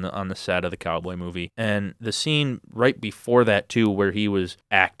girl on the set of the cowboy movie, and the scene right before that too, where he was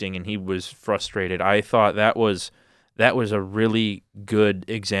acting and he was frustrated. I thought that was a really good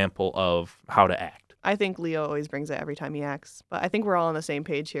example of how to act. I think Leo always brings it every time he acts. But I think we're all on the same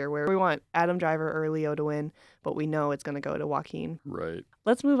page here where we want Adam Driver or Leo to win, but we know it's going to go to Joaquin. Right.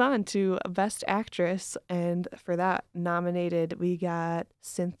 Let's move on to Best Actress. And for that nominated, we got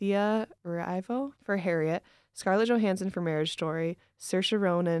Cynthia Erivo for Harriet, Scarlett Johansson for Marriage Story, Saoirse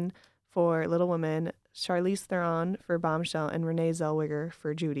Ronan for Little Women, Charlize Theron for Bombshell, and Renee Zellweger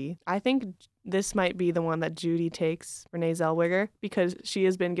for Judy. I think this might be the one that Judy takes, Renee Zellweger, because she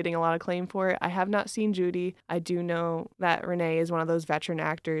has been getting a lot of claim for it. I have not seen Judy. I do know that Renee is one of those veteran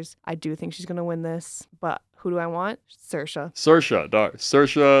actors. I do think she's going to win this, but who do I want? Saoirse.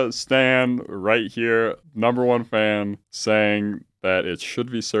 Saoirse, Stan, right here, #1 fan, saying that it should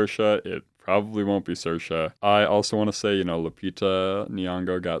be Saoirse. It probably won't be Saoirse. I also want to say, Lupita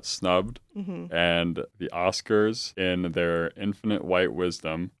Nyong'o got snubbed, and the Oscars, in their infinite white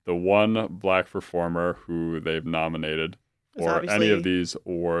wisdom, the one black performer who they've nominated for any of these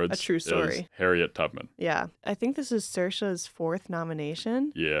awards a true story. Is Harriet Tubman. Yeah. I think this is Saoirse's 4th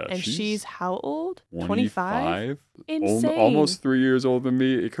nomination. Yeah. And she's how old? 25? Insane. Almost 3 years older than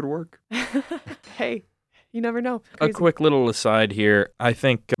me. It could work. Hey. You never know. Crazy. A quick little aside here. I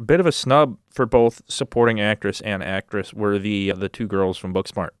think a bit of a snub for both supporting actress and actress were the two girls from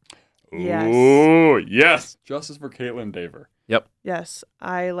Booksmart. Yes. Oh, yes. Justice for Caitlin Dever. Yep. Yes,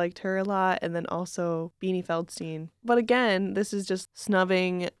 I liked her a lot, and then also Beanie Feldstein. But again, this is just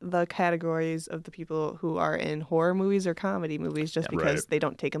snubbing the categories of the people who are in horror movies or comedy movies just because they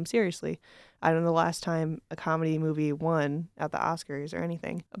don't take them seriously. I don't know the last time a comedy movie won at the Oscars or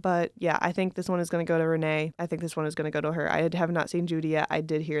anything. But yeah, I think this one is going to go to Renee. I think this one is going to go to her. I have not seen Judy yet. I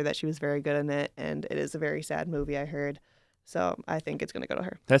did hear that she was very good in it, and it is a very sad movie, I heard. So I think it's going to go to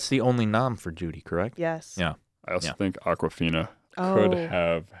her. That's the only nom for Judy, correct? Yes. Yeah. I also think Awkwafina could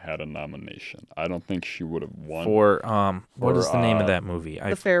have had a nomination. I don't think she would have won. For, what is the name of that movie?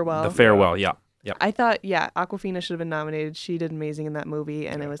 The Farewell. The Farewell, yeah. Yep. I thought, Awkwafina should have been nominated. She did amazing in that movie,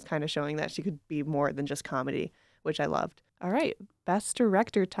 and it was kind of showing that she could be more than just comedy, which I loved. All right, Best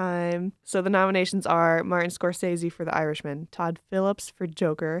Director time. So the nominations are Martin Scorsese for The Irishman, Todd Phillips for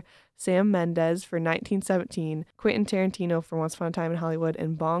Joker, Sam Mendes for 1917, Quentin Tarantino for Once Upon a Time in Hollywood,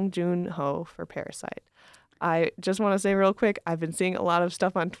 and Bong Joon-ho for Parasite. I just want to say real quick, I've been seeing a lot of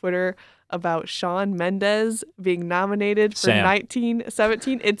stuff on Twitter about Shawn Mendes being nominated for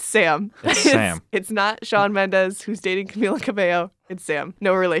 1917. It's Sam. It's Sam. It's not Shawn Mendes who's dating Camila Cabello. It's Sam.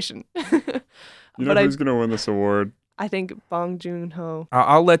 No relation. You know who's going to win this award? I think Bong Joon-ho.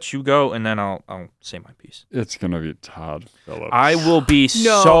 I'll let you go, and then I'll say my piece. It's going to be Todd Phillips. I will be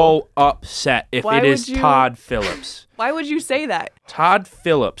so upset if it is Todd Phillips. Why would you say that? Todd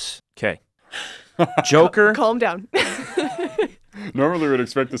Phillips. Okay. Joker. Calm down. Normally would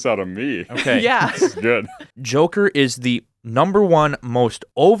expect this out of me. Okay. Yeah. This is good. Joker is the #1 most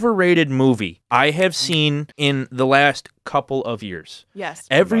overrated movie I have seen in the last couple of years. Yes.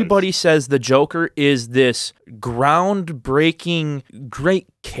 Everybody says the Joker is this groundbreaking, great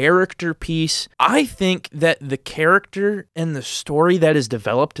character piece. I think that the character and the story that is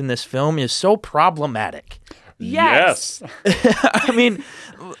developed in this film is so problematic. Yes. I mean,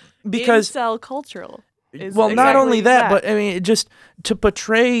 because incel cultural. is Well, not exactly only that, but I mean, just to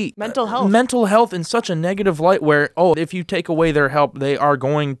portray Mental health. mental health in such a negative light where, oh, if you take away their help, they are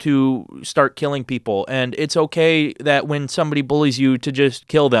going to start killing people. And it's okay that when somebody bullies you to just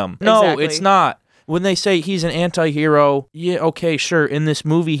kill them. No, Exactly. it's not. When they say he's an anti-hero, yeah, okay, sure. In this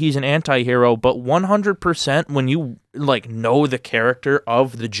movie, he's an anti-hero, but 100% when you know the character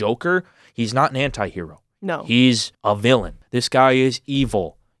of the Joker, he's not an anti-hero. No. He's a villain. This guy is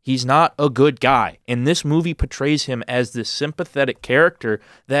evil. He's not a good guy. And this movie portrays him as this sympathetic character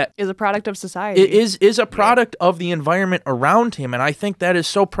that Is a product of society. is a product of the environment around him. And I think that is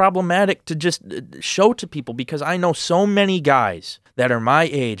so problematic to just show to people, because I know so many guys that are my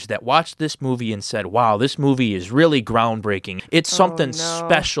age that watched this movie and said, wow, this movie is really groundbreaking. It's something no.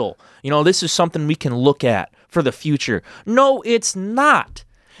 special. This is something we can look at for the future. No, it's not.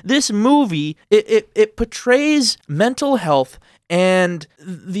 This movie, it portrays mental health and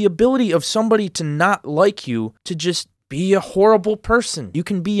the ability of somebody to not like you to just be a horrible person. You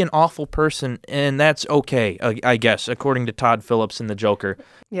can be an awful person, and that's okay, I guess, according to Todd Phillips in The Joker.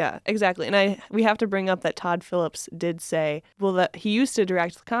 Yeah, exactly. And we have to bring up that Todd Phillips did say, that he used to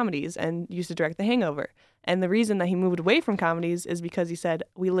direct comedies and used to direct The Hangover. And the reason that he moved away from comedies is because he said,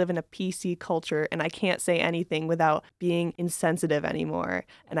 we live in a PC culture and I can't say anything without being insensitive anymore.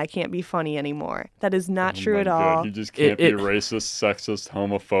 And I can't be funny anymore. That is not true at all. He just can't be racist, sexist,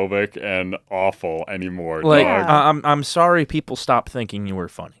 homophobic, and awful anymore. I'm sorry people stopped thinking you were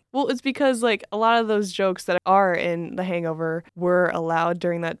funny. Well, it's because a lot of those jokes that are in The Hangover were allowed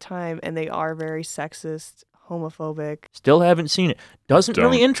during that time, and they are very sexist, homophobic. Still haven't seen it. Doesn't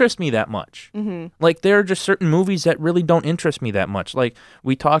really interest me that much. Mm-hmm. There are just certain movies that really don't interest me that much.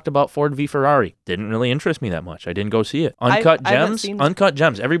 We talked about Ford v Ferrari. Didn't really interest me that much. I didn't go see it. Uncut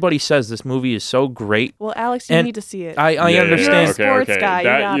Gems. Everybody says this movie is so great. Well, Alex, you need to see it. I understand. You're a sports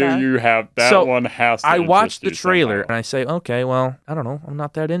guy. You have that so one has to I watched the interest you trailer somehow. and I say, okay, well, I don't know. I'm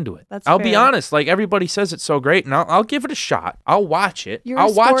not that into it. That's I'll be fair. honest. Everybody says it's so great, and I'll give it a shot. I'll watch it. You're a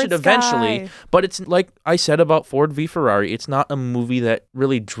I'll watch it sports eventually. guy. But it's like I said about Ford v Ferrari. It's not a movie that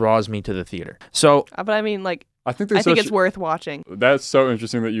really draws me to the theater. So, But I mean, I think it's worth watching. That's so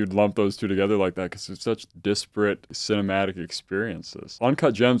interesting that you'd lump those two together like that, because it's such disparate cinematic experiences.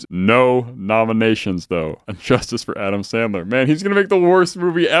 Uncut Gems, no nominations though. And Justice for Adam Sandler. Man, he's gonna make the worst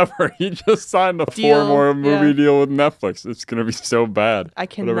movie ever. He just signed a 4-more movie deal with Netflix. It's gonna be so bad. I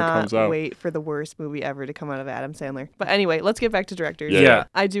whatever comes cannot out. wait for the worst movie ever to come out of Adam Sandler. But anyway, let's get back to directors. yeah.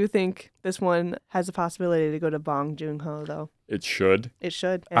 I do think this one has a possibility to go to Bong Joon-ho, though. It should. It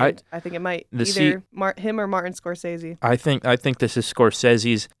should. And I think it might. Either him or Martin Scorsese. I think this is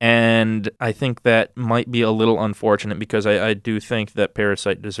Scorsese's, and I think that might be a little unfortunate because I do think that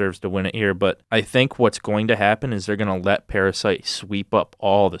Parasite deserves to win it here, but I think what's going to happen is they're going to let Parasite sweep up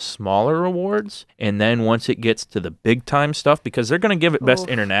all the smaller awards, and then once it gets to the big time stuff, because they're going to give it Best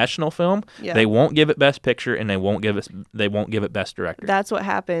International Film, they won't give it Best Picture, and they won't give it Best Director. That's what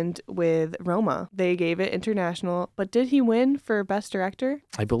happened with Roma. They gave it international, but did he win for Best Director?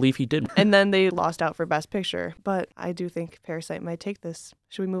 I believe he did. And then they lost out for Best Picture. But I do think Parasite might take this.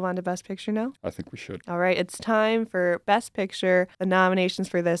 Should we move on to Best Picture now? I think we should. All right, it's time for Best Picture. The nominations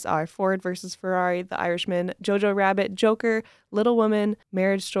for this are Ford vs. Ferrari, The Irishman, Jojo Rabbit, Joker, Little Women,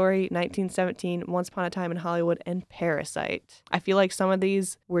 Marriage Story, 1917, Once Upon a Time in Hollywood, and Parasite. I feel like some of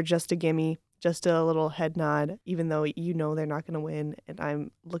these were just a gimme. Just a little head nod, even though you know they're not going to win. And I'm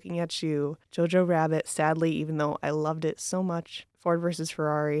looking at you. Jojo Rabbit, sadly, even though I loved it so much. Ford vs.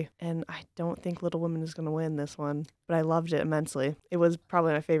 Ferrari. And I don't think Little Women is going to win this one. But I loved it immensely. It was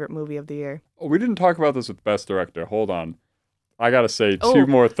probably my favorite movie of the year. Oh, we didn't talk about this with Best Director. Hold on. I got to say two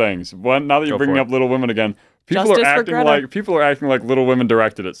more things. One, now that you're bringing up Little Women again, people are acting like Little Women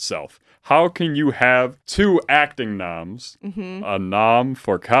directed itself. How can you have 2 acting noms, a nom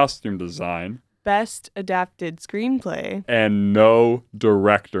for costume design, Best Adapted Screenplay, and no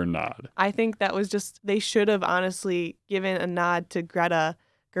director nod? I think that was just, they should have honestly given a nod to Greta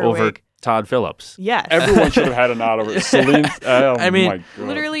Gerwig. Over Todd Phillips. Yes. Everyone should have had a nod over Celine. My God.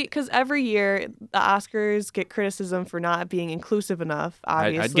 Literally, because every year the Oscars get criticism for not being inclusive enough,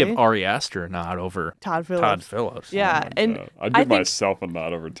 obviously. I'd give Ari Aster a nod over Todd Phillips. Yeah. And I'd give myself a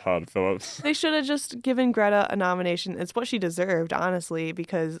nod over Todd Phillips. They should have just given Greta a nomination. It's what she deserved, honestly,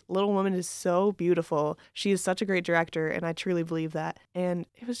 because Little Woman is so beautiful. She is such a great director, and I truly believe that. And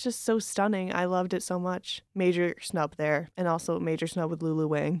it was just so stunning. I loved it so much. Major snub there. And also major snub with Lulu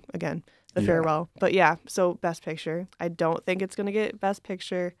Wang again. The Farewell. But yeah, so Best Picture. I don't think it's going to get Best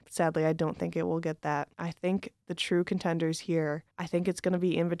Picture. Sadly, I don't think it will get that. I think the true contenders here, I think it's going to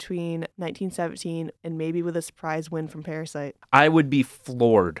be in between 1917 and maybe with a surprise win from Parasite. I would be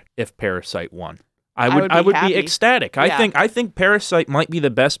floored if Parasite won. I would happy. be ecstatic. Yeah. I think Parasite might be the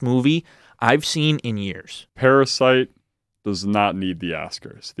best movie I've seen in years. Parasite does not need the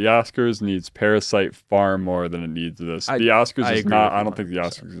Oscars. The Oscars needs Parasite far more than it needs this. The Oscars I is agree not. with you I don't think the 100%.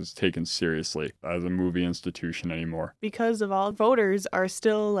 Oscars is taken seriously as a movie institution anymore. Because of all voters are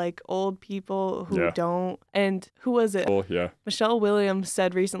still like old people who Yeah. don't. And who was it? Well, yeah, Michelle Williams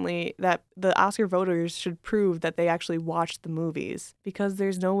said recently that the Oscar voters should prove that they actually watched the movies, because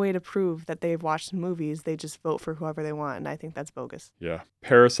there's no way to prove that they've watched the movies. They just vote for whoever they want, and I think that's bogus. yeah.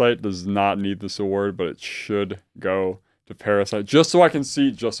 Parasite does not need this award, but it should go to Parasite just so I can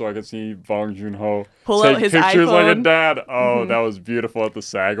see Bong Joon-ho Pull take out his pictures like a iPhone. dad. Oh, Mhm. that was beautiful at the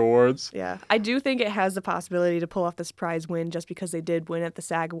SAG Awards. Yeah, I do think it has the possibility to pull off the surprise win just because they did win at the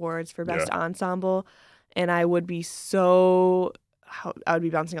SAG Awards for Best Ensemble, and I would be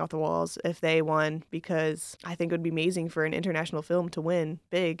bouncing off the walls if they won, because I think it would be amazing for an international film to win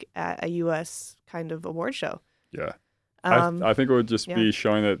big at a U.S. kind of award show. Yeah. Um, I think it would just yeah. be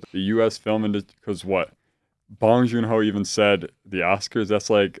showing that the U.S. film industry, because what Bong Joon-ho even said, the Oscars, that's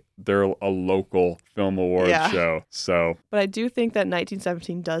like they're a local film award Yeah. show. So But I do think that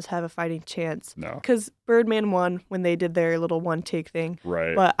 1917 does have a fighting chance, no, because Birdman won when they did their little one-take thing.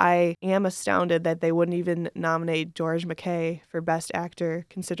 right? But I am astounded that they wouldn't even nominate George McKay for Best Actor,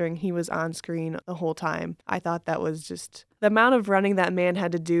 considering he was on screen the whole time. I thought that was just the amount of running that man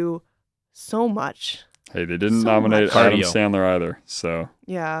had to do. So much. Hey, they didn't so nominate much Adam cardio. Sandler either. So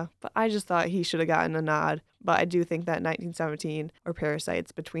Yeah, but I just thought he should have gotten a nod. But I do think that 1917 or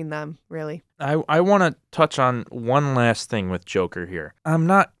Parasite's between them, really. I want to touch on one last thing with Joker here. I'm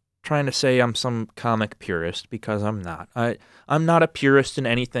not trying to say I'm some comic purist, because I'm not. I'm not a purist in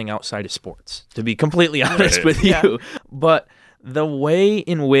anything outside of sports, to be completely honest Right. with Yeah. you. But the way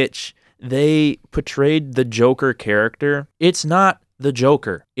in which they portrayed the Joker character, it's not the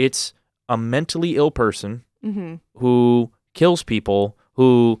Joker. It's a mentally ill person Mm-hmm. who kills people,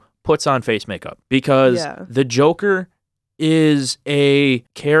 who puts on face makeup. Because Yeah. the Joker is a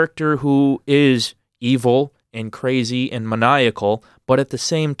character who is evil and crazy and maniacal, but at the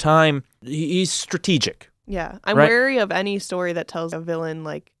same time, he's strategic. Yeah, I'm Right. wary of any story that tells a villain,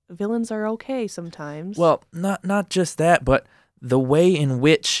 like, villains are okay sometimes. Well, not just that, but the way in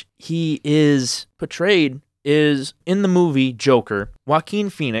which he is portrayed is in the movie Joker, Joaquin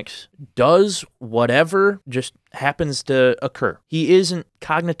Phoenix does whatever just happens to occur. He isn't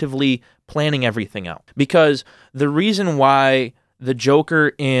cognitively planning everything out. Because the reason why the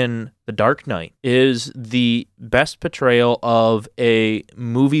Joker in The Dark Knight is the best portrayal of a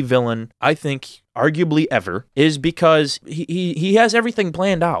movie villain, I think, arguably ever, is because he has everything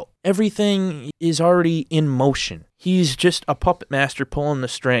planned out. Everything is already in motion. He's just a puppet master pulling the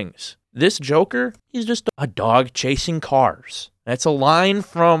strings. This Joker, he's just a dog chasing cars. That's a line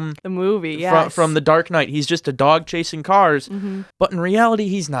from the movie, yes. from The Dark Knight. He's just a dog chasing cars, Mhm. but in reality,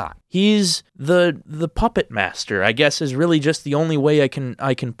 he's not. He's the puppet master, I guess, is really just the only way I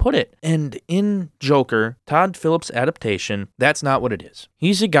can put it. And in Joker, Todd Phillips' adaptation, that's not what it is.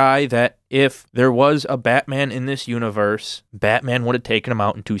 He's a guy that if there was a Batman in this universe, Batman would have taken him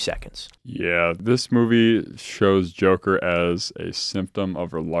out in 2 seconds. yeah, this movie shows Joker as a symptom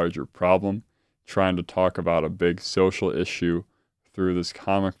of a larger problem, trying to talk about a big social issue through this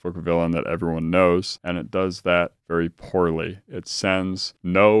comic book villain that everyone knows, and it does that very poorly. It sends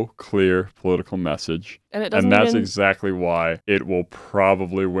no clear political message, And it doesn't and that's even... exactly why it will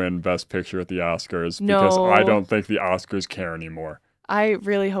probably win Best Picture at the Oscars, because No. I don't think the Oscars care anymore. I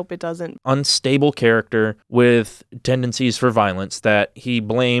really hope it doesn't. Unstable character with tendencies for violence that he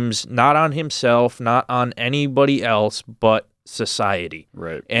blames not on himself, not on anybody else, but society.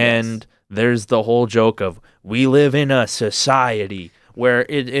 Right. And there's the whole joke of we live in a society where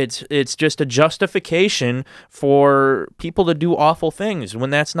it's just a justification for people to do awful things when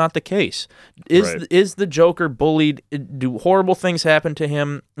that's not the case. Right. Is the Joker bullied? Do horrible things happen to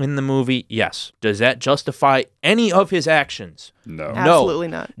him in the movie? Yes. Does that justify any of his actions? No. Absolutely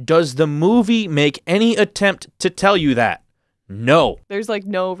not. Does the movie make any attempt to tell you that? No. There's like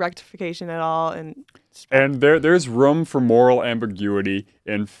no rectification at all, and And there's room for moral ambiguity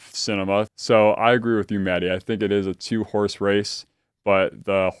in cinema. So I agree with you, Maddie. I think it is a 2-horse race, but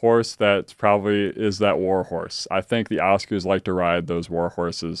the horse that probably is that war horse. I think the Oscars like to ride those war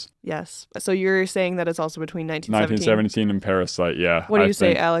horses. yes. So you're saying that it's also between 1917. 1917 and Parasite, yeah. What do I you say,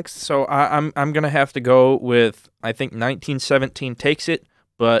 think- Alex? So I'm gonna have to go with, I think 1917 takes it,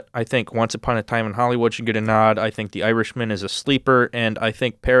 but I think Once Upon a Time in Hollywood should get a nod. I think The Irishman is a sleeper, and I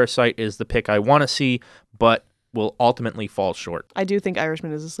think Parasite is the pick I want to see, but will ultimately fall short. I do think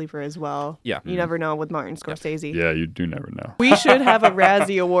Irishman is a sleeper as well. Yeah. You never know with Martin Scorsese. Yeah, you do never know. We should have a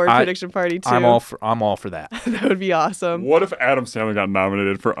Razzie Award prediction party too. I'm all for that. That would be awesome. What if Adam Sandler got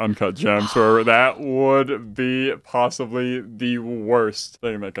nominated for Uncut Gems? Or that would be possibly the worst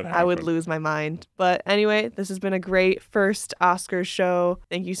thing that could happen. I would lose my mind. But anyway, this has been a great first Oscars show.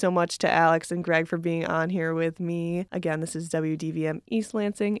 Thank you so much to Alex and Greg for being on here with me. Again, this is WDVM East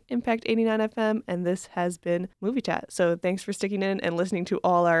Lansing, Impact 89 FM, and this has been Movie Chat. So thanks for sticking in and listening to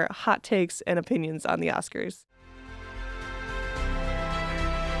all our hot takes and opinions on the Oscars.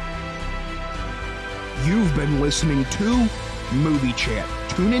 You've been listening to Movie Chat.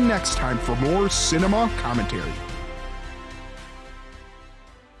 Tune in next time for more cinema commentary.